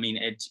 I mean,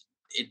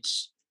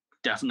 it's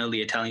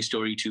definitely a telling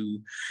story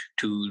to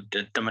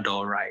the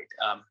Tamador, right?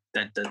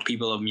 That the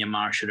people of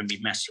Myanmar shouldn't be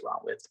messed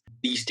around with.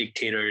 These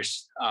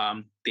dictators,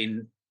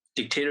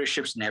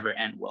 dictatorships never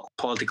end well.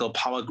 Political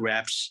power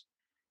grabs,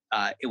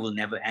 it will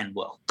never end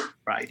well,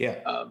 right? Yeah.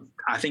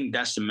 I think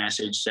that's the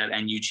message that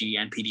NUG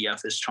and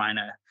PDF is trying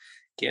to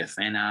give,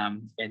 and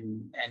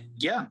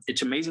yeah,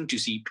 it's amazing to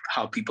see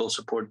how people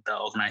support the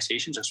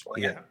organizations as well.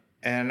 Yeah.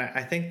 And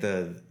I think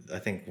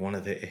one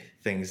of the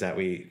things that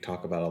we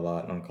talk about a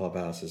lot on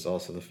Clubhouse is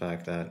also the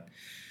fact that,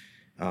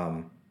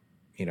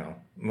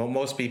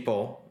 most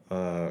people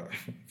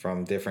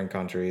from different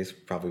countries,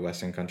 probably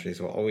Western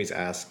countries, will always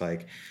ask,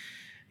 like,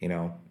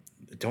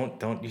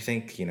 don't you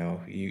think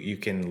you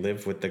can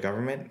live with the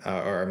government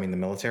the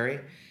military?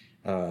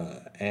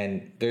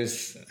 And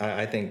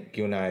I think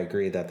you and I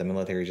agree that the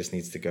military just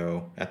needs to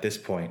go at this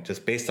point,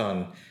 just based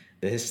on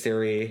the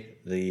history,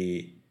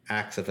 the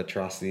acts of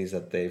atrocities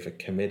that they've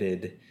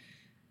committed,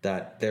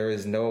 that there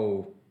is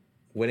no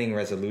winning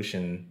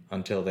resolution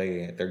until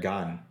they're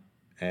gone.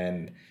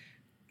 And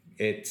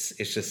it's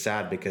just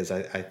sad because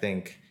I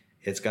think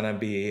it's going to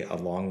be a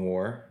long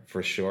war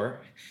for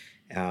sure.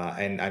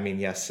 And I mean,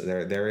 yes,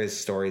 there is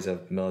stories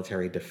of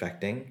military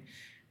defecting,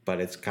 but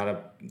it's kind of,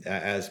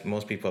 as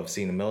most people have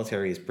seen, the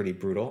military is pretty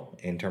brutal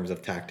in terms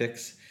of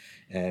tactics.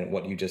 And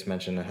what you just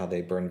mentioned, how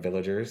they burn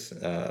villagers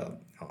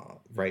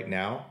right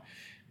now,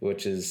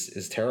 which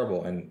is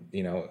terrible. And,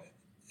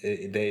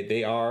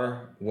 they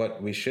are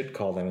what we should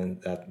call them,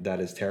 and that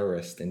is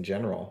terrorists in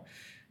general.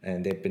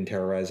 And they've been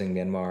terrorizing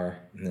Myanmar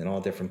and all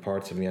different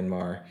parts of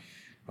Myanmar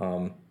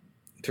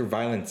through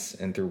violence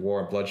and through war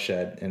and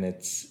bloodshed. And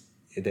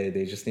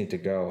they just need to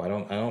go. I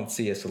don't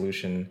see a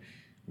solution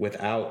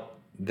without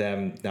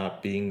them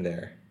not being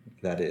there.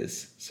 That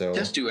is. So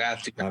just to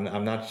add to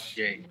I'm not.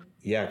 Jay.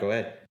 Yeah, go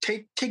ahead.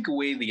 Take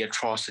away the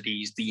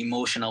atrocities, the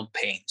emotional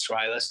pains,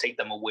 right? Let's take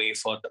them away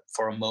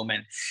for a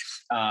moment.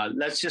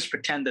 Let's just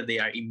pretend that they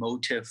are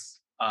emotive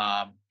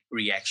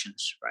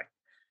reactions, right?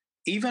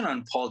 Even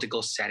on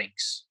political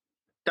settings,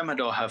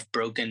 Tamador have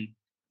broken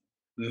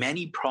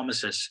many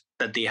promises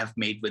that they have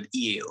made with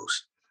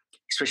EAOs,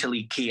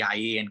 especially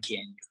KIA and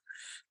KNU.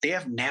 They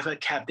have never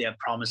kept their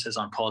promises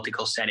on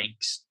political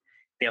settings.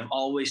 They have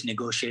always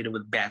negotiated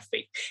with bad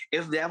faith.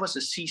 If there was a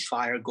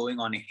ceasefire going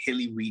on in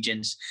hilly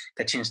regions,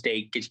 Kachin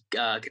State,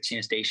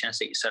 Shan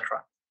State,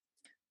 etc.,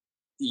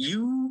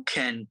 you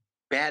can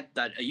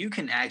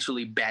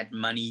actually bet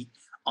money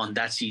on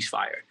that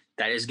ceasefire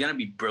that is going to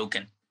be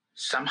broken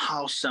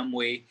somehow, some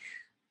way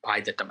by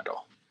the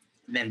Tamador.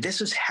 Then this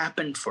has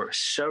happened for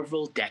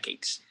several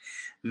decades.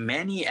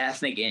 Many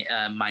ethnic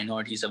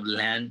minorities have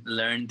learned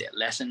their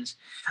lessons.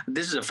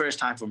 This is the first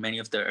time for many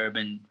of the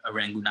urban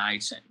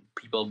Rangunites and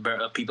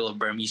people of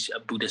Burmese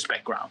Buddhist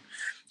background.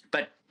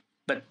 But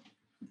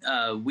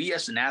we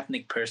as an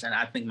ethnic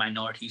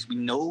minorities, we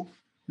know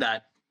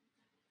that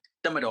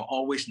Tamador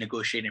always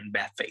negotiate in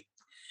bad faith.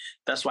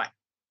 That's why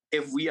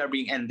if we are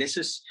being, and this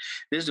is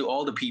to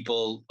all the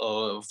people,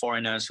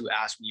 foreigners who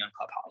ask me on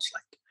Clubhouse,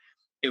 like,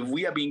 if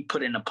we are being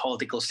put in a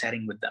political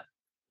setting with them,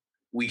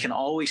 we can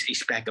always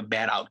expect a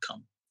bad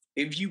outcome.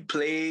 If you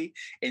play,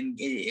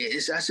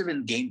 it's as if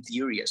in game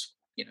theory as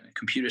in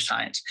computer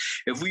science,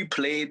 if we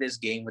play this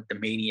game with the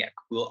maniac,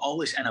 we'll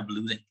always end up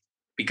losing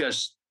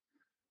because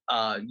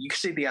you could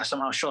say they are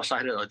somehow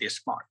short-sighted or they're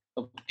smart.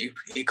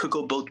 It could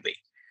go both ways,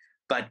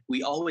 but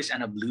we always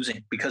end up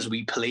losing because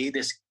we play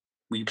this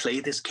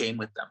game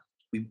with them.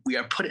 We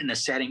are put in a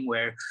setting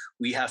where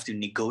we have to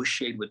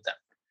negotiate with them,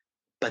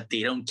 but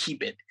they don't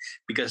keep it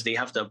because they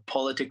have the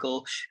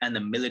political and the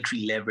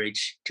military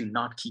leverage to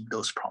not keep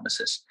those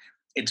promises.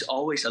 It's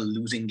always a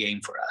losing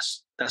game for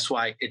us. That's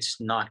why it's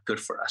not good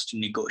for us to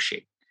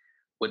negotiate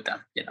with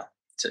them,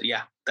 So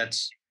yeah,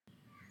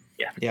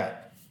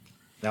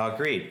 No,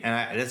 agreed.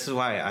 And this is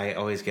why I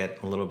always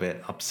get a little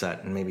bit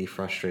upset and maybe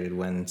frustrated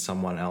when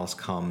someone else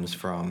comes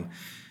from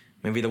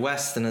maybe the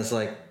West and is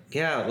like,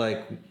 yeah,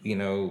 like,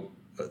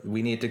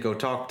 we need to go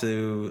talk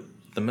to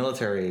the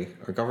military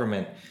or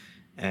government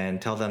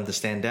and tell them to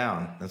stand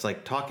down. It's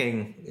like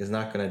talking is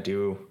not going to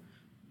do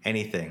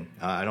anything.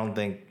 I don't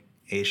think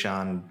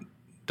Aishan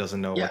doesn't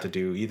know Yeah. what to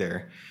do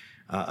either,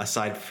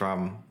 aside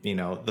from,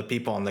 the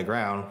people on the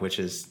ground, which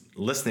is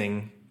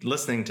listening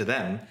to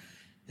them.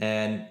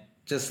 And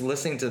just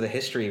listening to the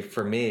history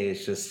for me,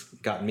 it's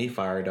just got me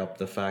fired up.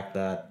 The fact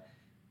that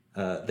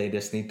they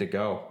just need to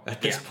go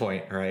at this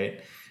point,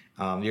 right?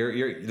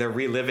 They're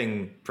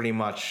reliving pretty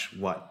much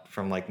what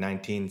from like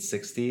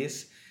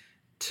 1960s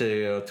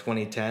to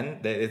 2010.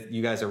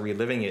 You guys are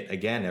reliving it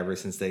again ever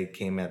since they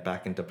came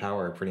back into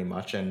power, pretty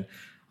much. And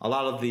a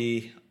lot of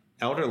the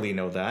elderly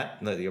know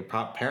that. Your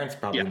parents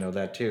probably know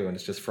that too, and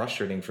it's just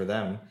frustrating for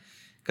them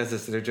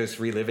because they're just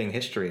reliving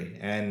history.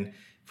 And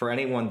for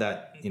anyone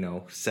that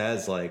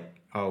says like,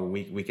 oh,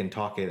 we can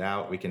talk it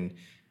out, we can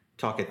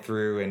talk it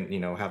through, and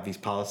have these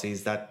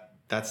policies,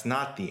 that's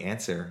not the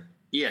answer.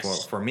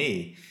 Yes. For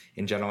me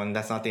in general, and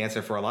that's not the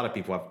answer for a lot of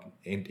people I've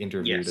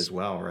interviewed as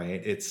well,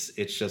 right? It's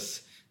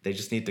just they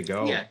just need to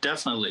go. Yeah,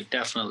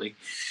 definitely.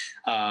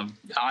 I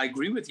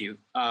agree with you.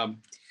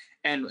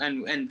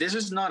 And this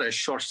is not a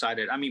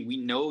short-sighted. I mean, we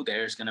know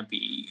there's going to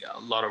be a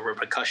lot of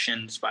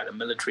repercussions by the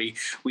military.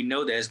 We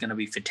know there's going to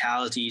be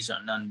fatalities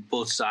on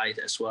both sides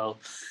as well.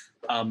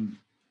 And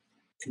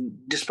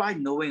despite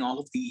knowing all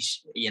of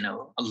these, a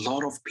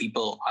lot of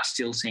people are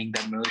still saying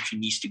that military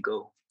needs to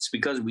go. It's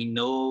because we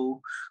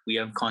know we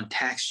have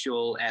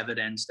contextual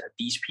evidence that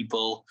these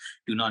people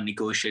do not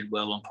negotiate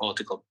well on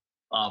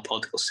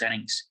political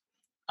settings.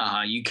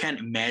 You can't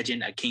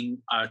imagine a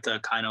King Arthur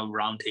kind of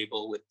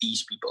roundtable with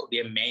these people.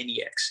 They're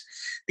maniacs.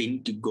 They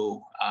need to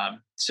go. I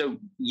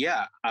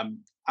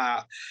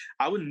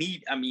would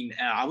need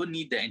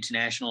the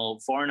international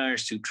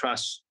foreigners to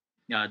trust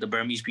the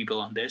Burmese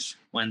people on this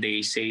when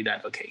they say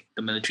that, okay,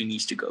 the military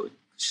needs to go.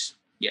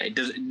 It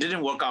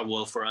didn't work out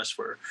well for us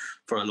for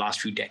the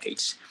last few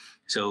decades.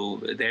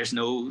 So there's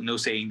no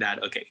saying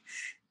that, okay,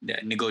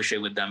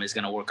 negotiate with them is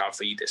going to work out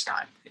for you this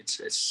time.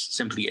 It's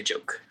simply a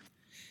joke.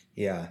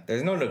 Yeah,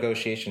 there's no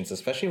negotiations,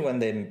 especially when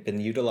they've been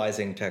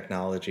utilizing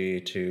technology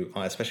to,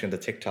 especially on the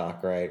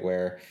TikTok, right,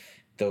 where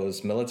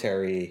those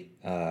military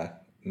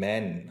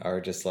men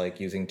are just like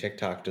using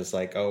TikTok, just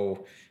like,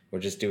 oh, we're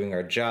just doing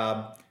our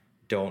job,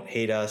 don't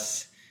hate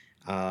us,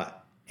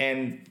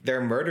 and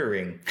they're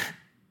murdering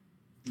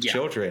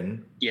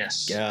children,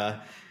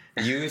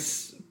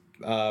 youth,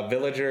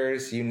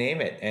 villagers, you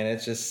name it, and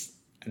it's just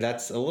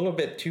that's a little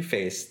bit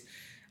two-faced,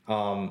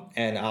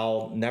 and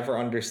I'll never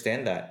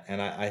understand that,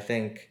 and I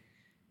think.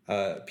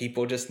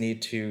 People just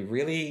need to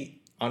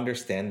really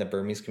understand the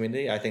Burmese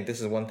community. I think this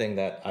is one thing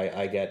that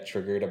I get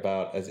triggered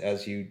about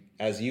as you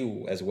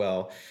as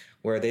well,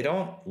 where they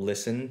don't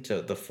listen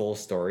to the full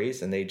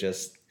stories and they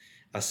just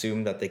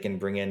assume that they can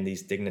bring in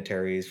these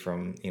dignitaries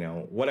from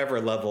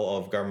whatever level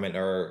of government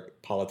or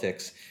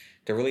politics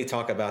to really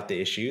talk about the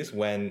issues.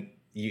 When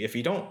if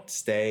you don't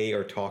stay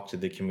or talk to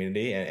the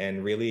community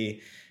and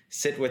really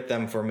sit with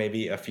them for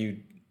maybe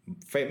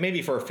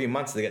for a few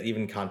months to get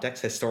even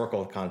context,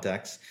 historical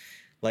context.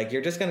 Like,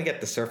 you're just going to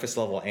get the surface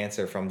level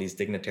answer from these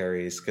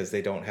dignitaries because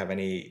they don't have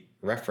any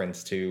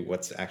reference to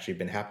what's actually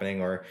been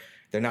happening, or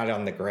they're not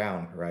on the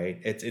ground, right?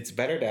 It's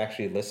better to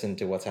actually listen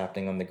to what's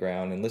happening on the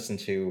ground and listen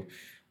to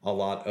a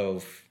lot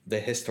of the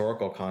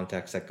historical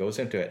context that goes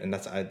into it. And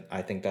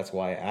I think that's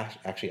why I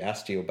actually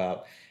asked you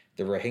about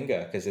the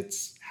Rohingya, because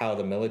it's how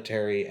the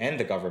military and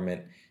the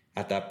government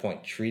at that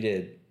point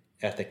treated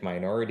ethnic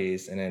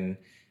minorities. And then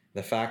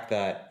the fact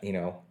that,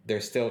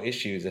 there's still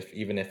issues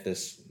even if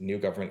this new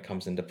government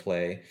comes into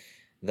play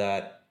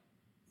that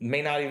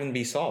may not even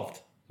be solved,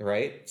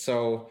 right?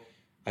 So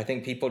I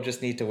think people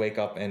just need to wake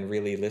up and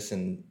really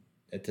listen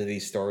to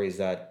these stories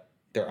that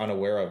they're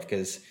unaware of,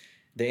 because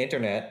the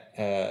internet,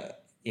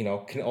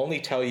 can only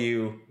tell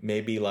you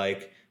maybe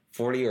like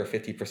 40 or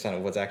 50%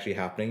 of what's actually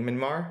happening in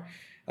Myanmar.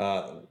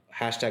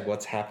 Hashtag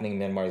what's happening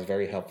in Myanmar is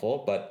very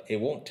helpful, but it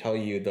won't tell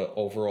you the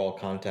overall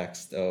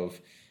context of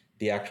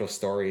the actual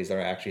stories that are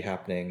actually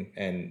happening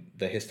and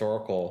the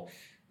historical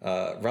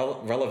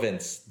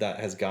relevance that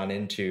has gone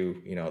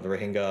into, the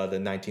Rohingya, the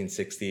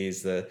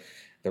 1960s,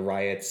 the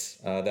riots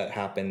that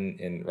happened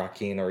in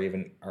Rakhine or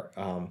even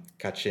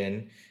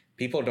Kachin.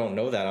 People don't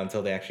know that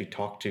until they actually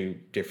talk to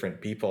different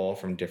people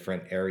from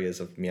different areas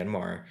of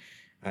Myanmar.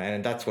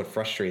 And that's what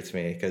frustrates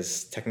me,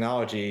 because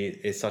technology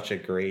is such a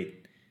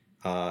great,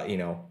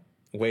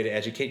 way to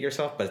educate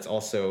yourself, but it's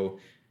also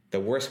the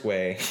worst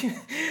way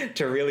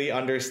to really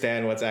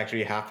understand what's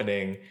actually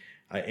happening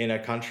in a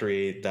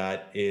country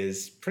that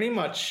is pretty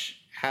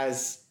much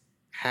has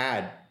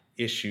had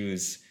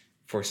issues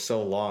for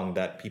so long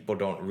that people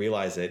don't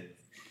realize it,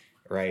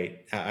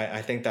 right?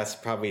 I think that's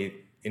probably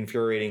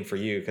infuriating for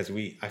you, because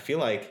I feel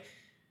like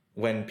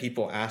when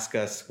people ask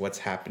us what's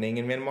happening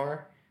in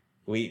Myanmar,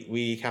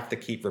 we have to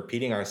keep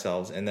repeating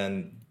ourselves, and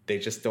then they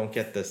just don't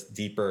get this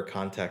deeper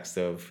context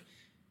of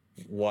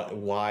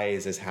why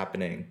is this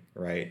happening,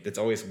 right? It's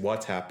always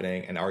what's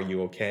happening and are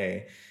you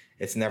okay?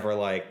 It's never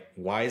like,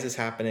 why is this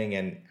happening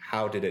and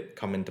how did it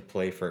come into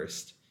play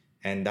first?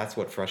 And that's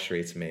what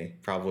frustrates me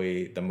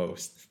probably the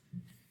most.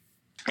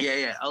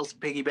 Yeah. Also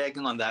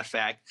piggybacking on that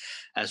fact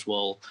as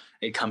well,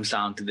 it comes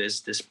down to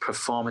this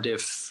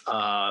performative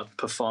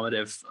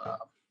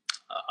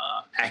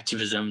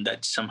activism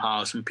that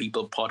somehow some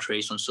people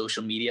portrays on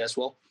social media as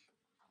well.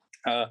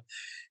 Uh,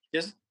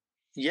 just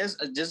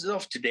just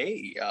of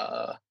today,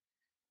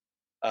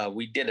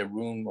 we did a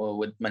room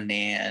with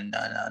Manet and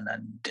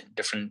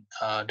different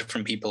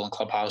people in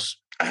Clubhouse.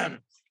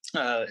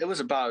 It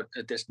was about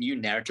this new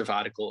narrative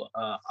article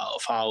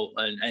of how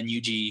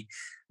NUG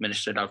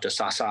Minister Dr.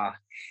 Sasa,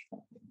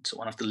 so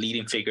one of the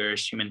leading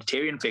figures,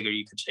 humanitarian figure,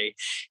 you could say,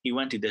 he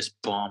went to this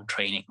bomb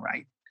training,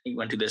 right? He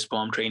went to this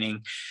bomb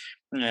training.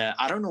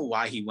 I don't know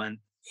why he went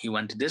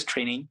to this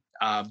training,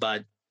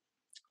 but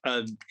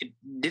it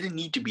didn't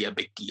need to be a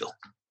big deal.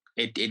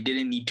 It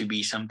didn't need to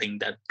be something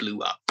that blew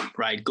up,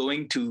 right?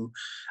 Going to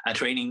a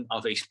training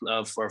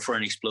for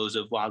an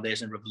explosive while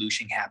there's a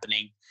revolution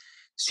happening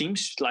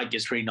seems like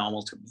it's pretty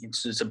normal to me.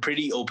 It's a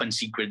pretty open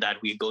secret that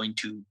we're going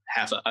to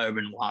have an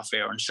urban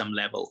warfare on some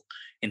level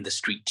in the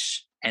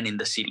streets and in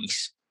the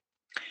cities.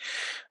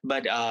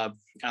 But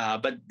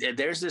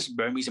there's this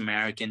Burmese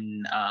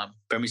American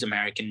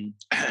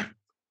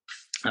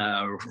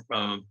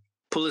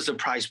Pulitzer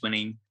Prize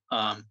winning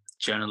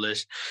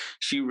journalist.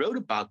 She wrote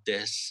about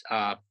this.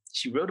 And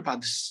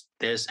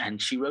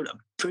she wrote a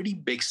pretty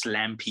big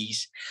slam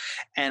piece.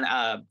 And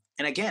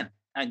again,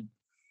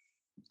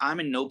 I'm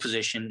in no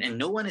position, and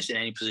no one is in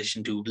any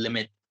position to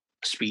limit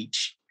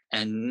speech,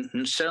 and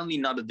certainly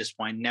not at this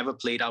point. Never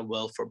played out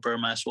well for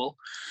Burma as well.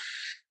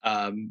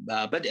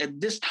 But at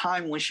this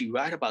time, when she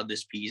write about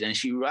this piece, and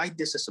she write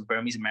this as a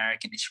Burmese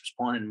American, and she was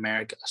born in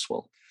America as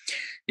well,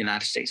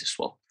 United States as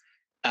well.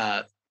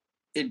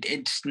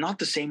 It's not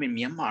the same in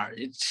Myanmar.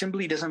 It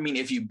simply doesn't mean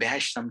if you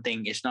bash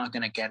something, it's not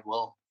going to get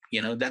well.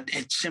 That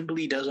it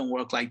simply doesn't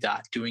work like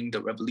that during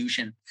the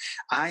revolution.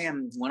 I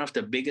am one of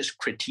the biggest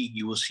critique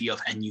you will see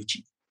of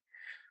NUG.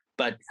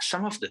 But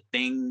some of the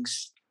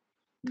things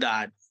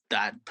that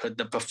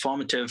the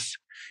performative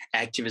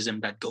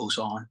activism that goes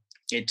on,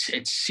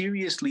 it's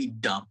seriously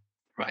dumb,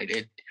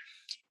 right?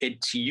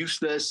 It's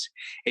useless.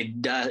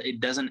 It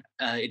doesn't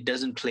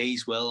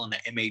place well on the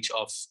image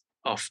of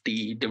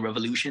the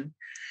revolution.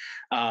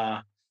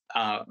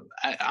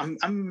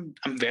 I'm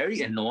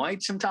very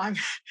annoyed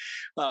sometimes,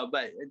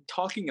 but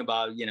talking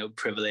about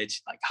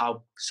privilege, like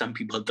how some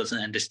people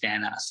doesn't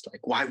understand us,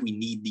 like why we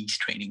need these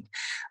training,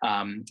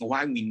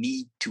 why we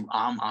need to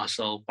arm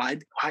ourselves, why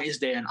is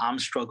there an armed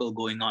struggle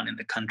going on in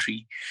the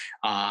country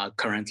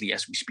currently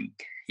as we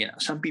speak?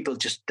 Some people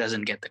just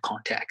doesn't get the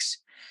context,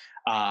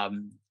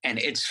 and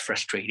it's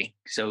frustrating.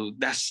 So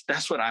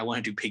that's what I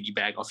wanted to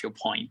piggyback off your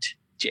point,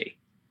 Jay.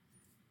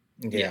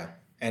 Yeah.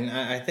 And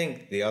I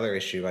think the other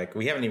issue, like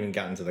we haven't even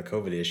gotten to the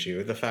COVID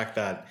issue, the fact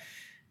that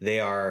they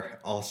are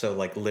also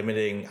like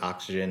limiting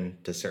oxygen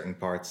to certain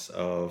parts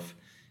of,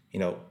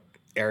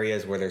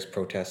 areas where there's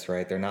protests,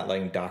 right? They're not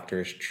letting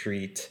doctors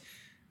treat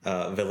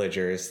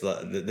villagers.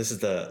 This is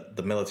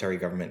the military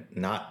government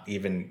not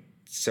even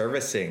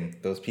servicing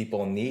those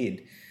people in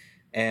need.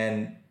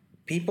 And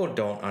people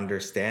don't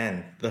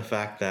understand the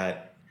fact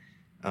that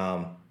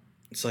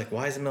it's like,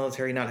 why is the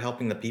military not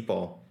helping the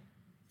people?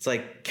 It's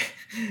like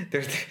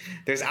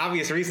there's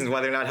obvious reasons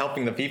why they're not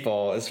helping the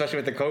people, especially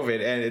with the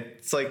COVID. And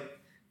it's like,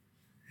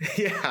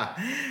 yeah,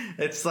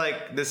 it's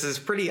like, this is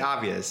pretty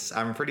obvious.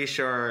 I'm pretty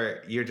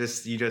sure you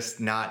just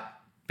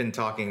not been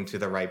talking to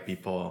the right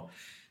people.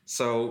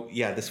 So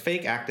yeah, this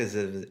fake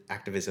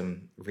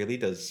activism really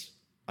does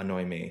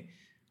annoy me.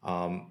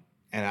 And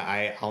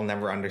I'll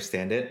never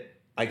understand it.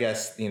 I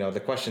guess,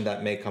 the question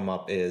that may come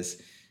up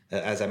is,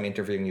 as I'm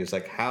interviewing you, is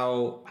like,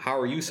 how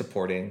are you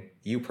supporting,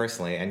 you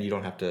personally, and you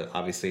don't have to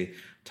obviously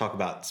talk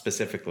about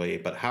specifically,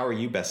 but how are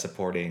you best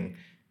supporting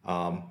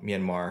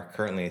Myanmar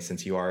currently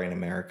since you are in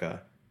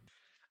America?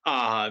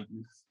 I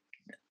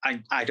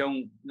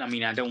don't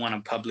want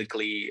to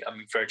publicly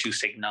virtue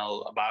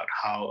signal about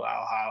how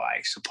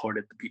I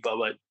supported the people,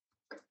 but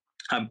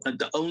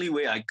the only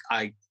way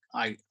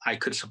I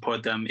could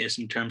support them is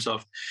in terms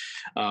of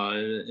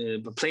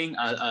playing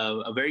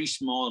a very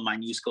small,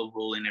 minuscule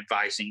role in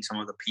advising some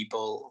of the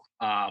people.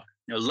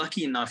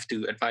 Lucky enough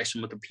to advise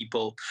some of the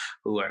people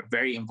who are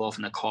very involved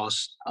in the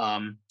cause.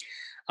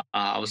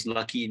 I was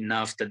lucky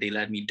enough that they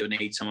let me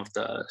donate some of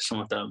the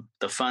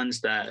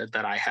funds that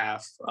I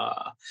have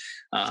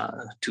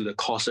to the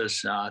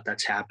causes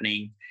that's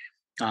happening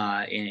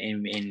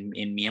in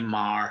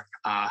Myanmar.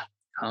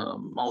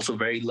 I'm also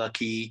very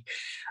lucky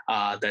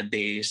that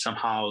they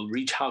somehow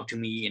reach out to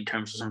me in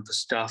terms of some of the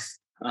stuff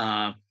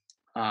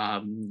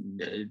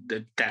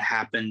that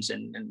happens,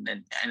 and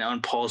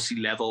on policy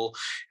level,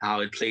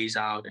 how it plays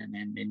out.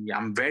 And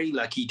I'm very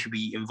lucky to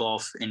be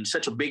involved in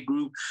such a big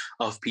group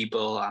of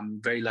people.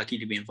 I'm very lucky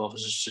to be involved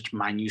in such a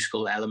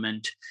minuscule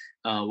element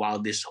while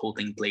this whole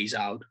thing plays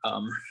out.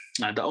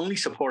 The only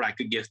support I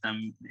could give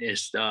them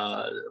is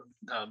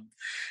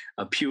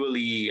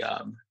purely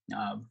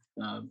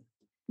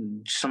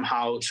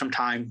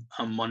sometime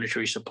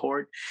monetary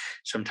support,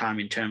 sometime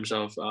in terms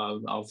of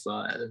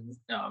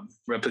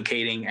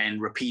replicating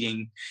and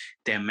repeating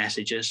their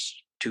messages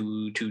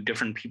to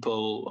different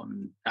people,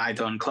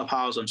 either on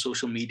Clubhouse, on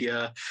social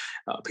media,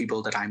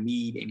 people that I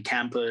meet in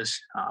campus,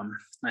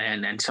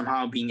 and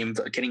somehow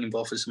getting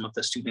involved with some of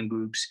the student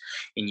groups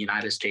in the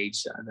United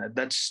States.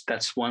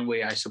 That's one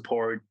way I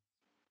support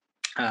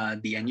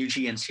the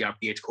NUG and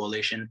CRPH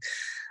coalition.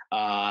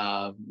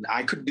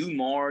 I could do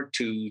more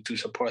to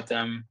support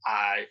them.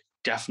 I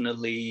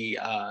definitely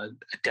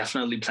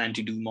plan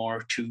to do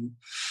more too.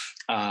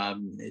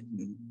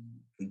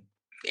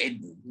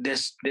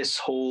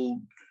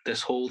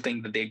 This whole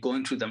thing that they're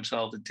going through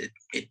themselves,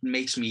 it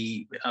makes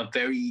me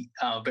very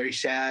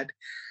sad,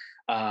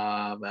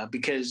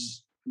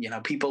 because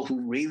people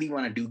who really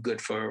want to do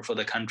good for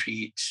the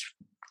country, it's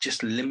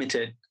just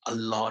limited a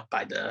lot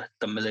by the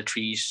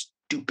military's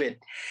stupid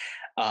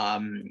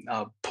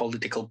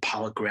political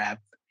power grab.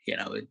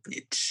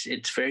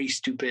 It's very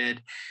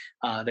stupid.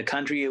 The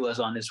country was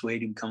on its way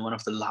to become one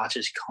of the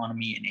largest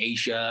economy in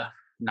Asia.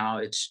 Now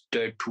it's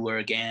dirt poor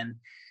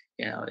again.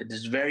 It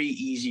is very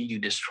easy to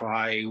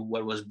destroy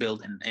what was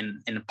built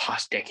in the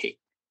past decade,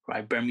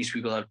 right? Burmese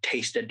people have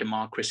tasted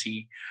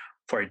democracy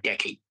for a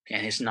decade,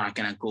 and it's not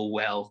going to go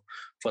well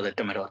for the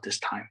Tamil this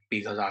time,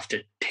 because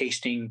after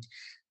tasting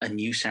a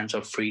new sense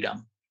of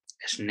freedom,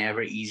 it's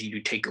never easy to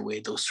take away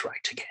those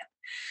rights again.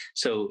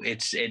 So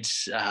it's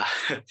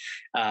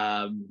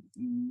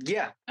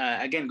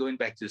again, going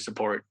back to the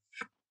support.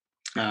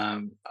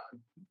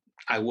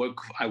 I work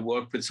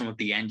with some of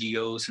the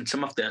NGOs and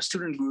some of the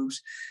student groups.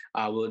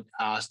 I would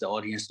ask the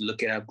audience to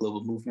look at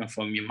Global Movement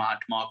for Myanmar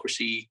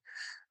Democracy.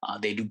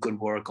 They do good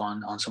work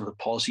on some of the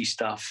policy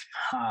stuff,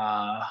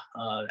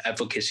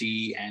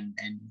 advocacy and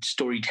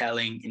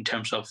storytelling in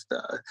terms of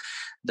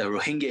the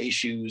Rohingya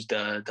issues,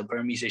 the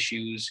Burmese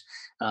issues,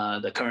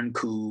 the current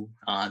coup.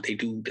 They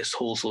do this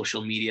whole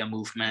social media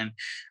movement.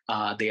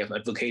 They have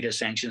advocated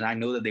sanctions. I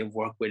know that they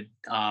work with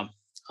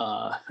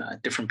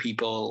different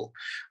people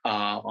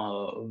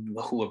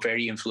who are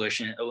very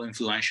influential when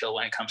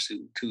it comes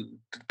to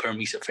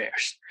Burmese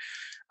affairs.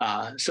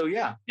 A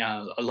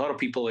lot of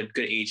people with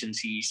good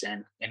agencies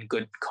and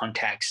good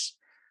contacts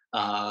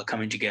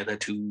coming together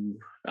to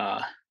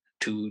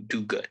do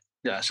good.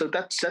 So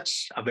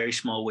that's a very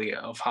small way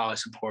of how I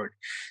support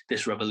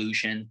this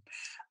revolution,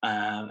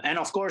 and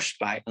of course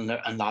by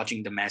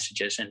enlarging the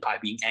messages and by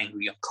being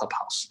angry on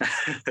Clubhouse.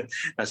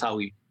 That's how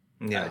we.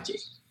 Yeah.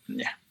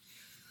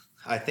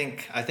 I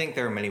think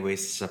there are many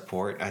ways to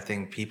support. I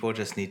think people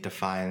just need to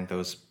find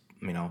those,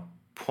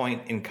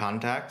 point in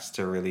contacts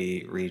to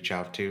really reach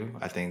out to.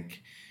 I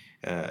think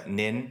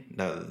Nin,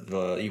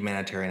 the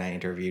humanitarian I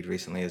interviewed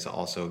recently, is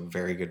also a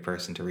very good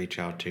person to reach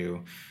out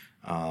to.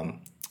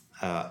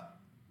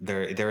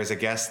 There is a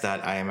guest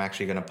that I am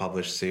actually going to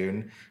publish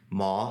soon,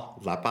 Ma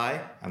Lapai.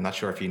 I'm not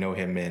sure if you know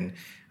him, Min.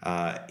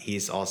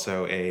 He's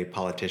also a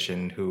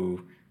politician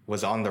who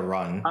was on the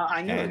run,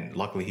 and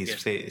luckily he's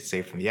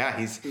safe from.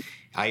 Yeah,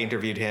 I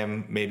interviewed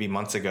him maybe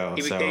months ago,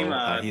 he's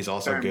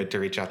also good to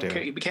reach out to.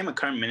 He became a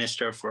current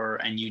minister for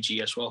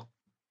NUG as well.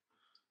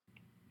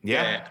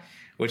 Yeah.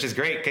 Which is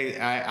great.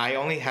 I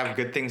only have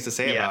good things to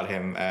say about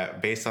him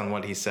based on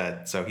what he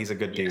said. So he's a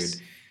good dude.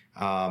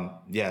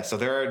 So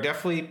there are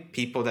definitely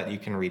people that you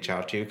can reach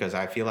out to, because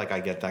I feel like I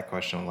get that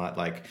question a lot.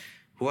 Like,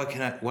 what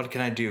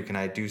can I do? Can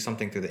I do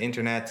something through the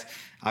internet?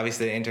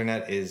 Obviously, the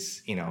internet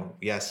is,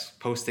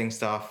 posting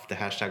stuff. The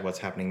hashtag What's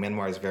Happening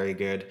Myanmar is very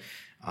good.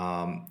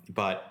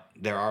 But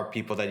there are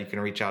people that you can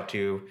reach out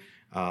to.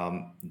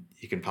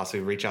 You can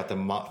possibly reach out to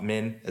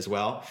Min as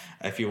well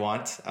if you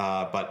want.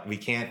 But we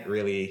can't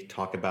really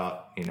talk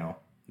about,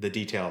 the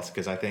details,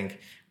 because I think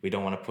we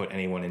don't want to put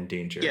anyone in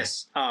danger.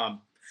 Yes.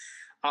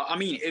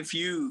 If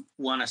you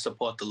want to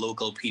support the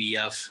local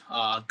PDF,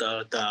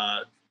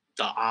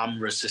 the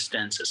armed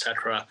resistance,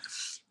 etc.,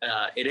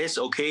 it is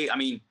okay.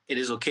 It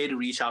is okay to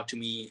reach out to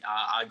me.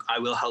 I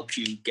will help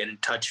you get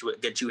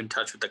you in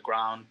touch with the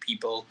ground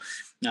people.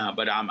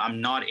 But I'm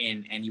not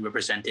in any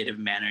representative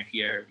manner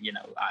here.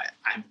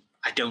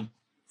 I don't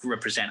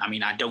represent.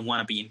 I don't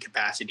want to be in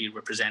capacity to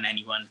represent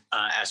anyone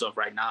as of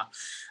right now.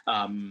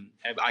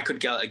 I could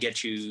get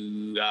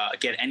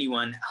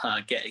anyone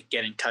get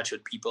in touch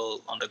with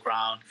people on the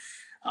ground.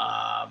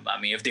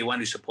 If they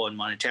want to support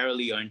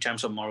monetarily or in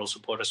terms of moral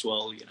support as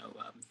well,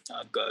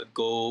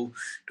 go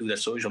do the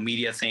social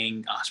media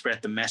thing,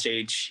 spread the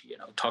message,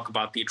 talk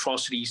about the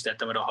atrocities that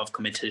the Tamil have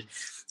committed.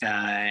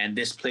 And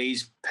this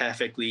plays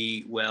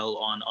perfectly well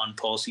on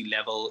policy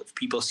level. If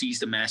people sees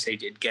the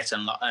message, it gets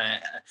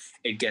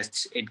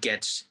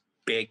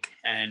big,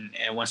 and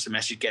once the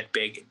message gets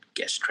big, it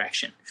gets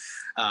traction.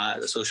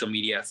 The social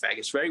media effect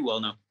is very well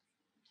known.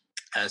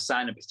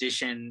 Sign a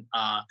petition,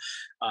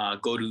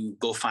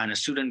 go find a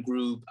student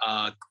group,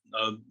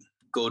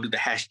 go to the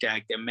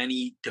hashtag. There are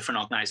many different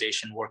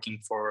organizations working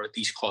for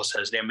these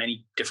causes. There are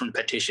many different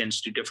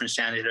petitions to different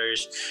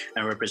senators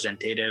and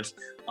representatives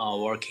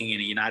working in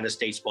the United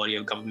States body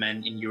of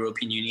government, in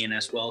European Union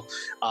as well.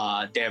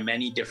 There are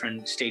many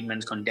different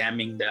statements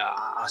condemning the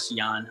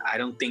ASEAN. I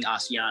don't think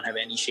ASEAN have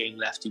any shame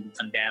left to be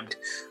condemned,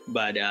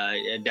 but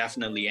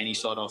definitely any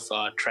sort of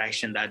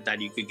traction that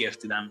you could give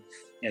to them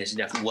is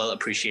definitely well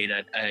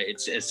appreciated.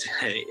 It's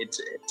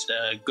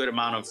a good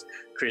amount of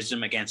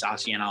criticism against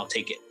ASEAN. I'll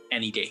take it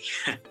any day.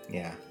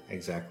 Yeah,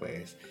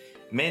 exactly.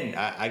 Min,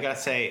 I gotta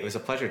say, it was a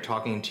pleasure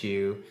talking to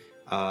you.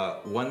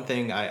 One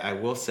thing I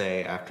will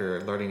say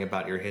after learning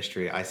about your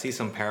history, I see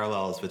some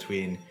parallels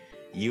between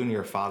you and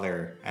your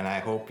father, and I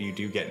hope you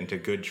do get into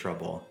good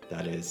trouble.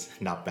 That is,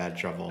 not bad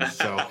trouble.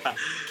 So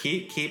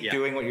keep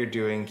doing what you're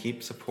doing,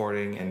 keep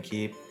supporting, and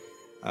keep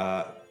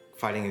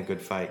fighting a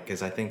good fight,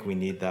 because I think we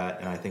need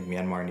that, and I think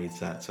Myanmar needs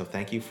that. So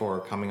thank you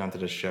for coming onto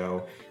the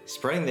show,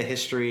 spreading the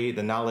history,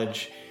 the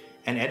knowledge,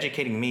 and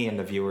educating me and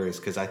the viewers,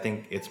 because I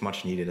think it's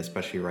much needed,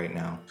 especially right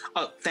now.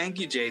 Oh, thank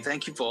you, Jay.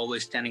 Thank you for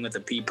always standing with the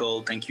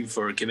people. Thank you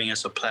for giving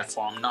us a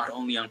platform, not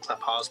only on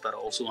Clubhouse, but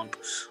also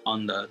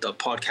on the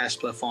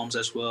podcast platforms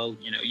as well.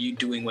 You know, you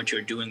doing what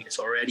you're doing is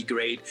already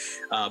great,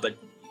 but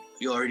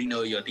you already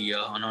know you're the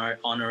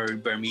honorary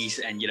Burmese,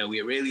 and, you know,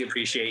 we really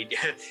appreciate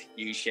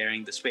you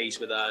sharing the space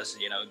with us,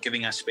 you know,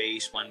 giving us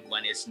space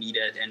when it's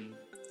needed, and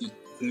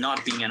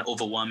not being an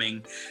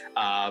overwhelming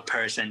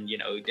person, you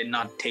know,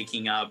 not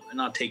taking up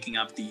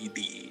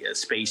the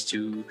space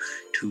to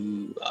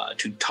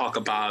talk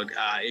about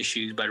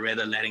issues, but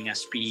rather letting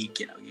us speak.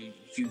 You know,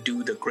 you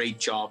do the great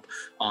job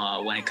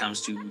when it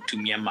comes to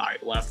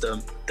Myanmar. One of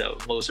the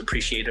most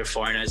appreciated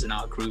foreigners in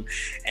our group,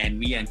 and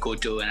me and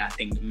Koto, and I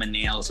think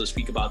Mane also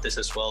speak about this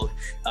as well,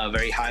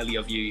 very highly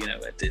of you. You know,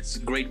 it's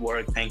great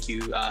work. Thank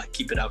you.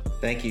 Keep it up.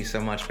 Thank you so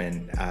much,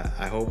 man.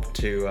 I hope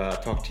to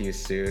talk to you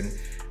soon.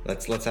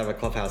 Let's have a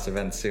Clubhouse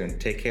event soon.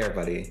 Take care,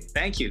 buddy.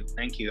 Thank you.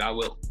 I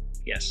will.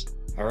 Yes.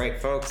 All right,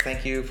 folks.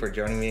 Thank you for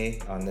joining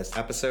me on this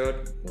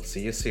episode. We'll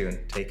see you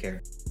soon. Take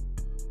care.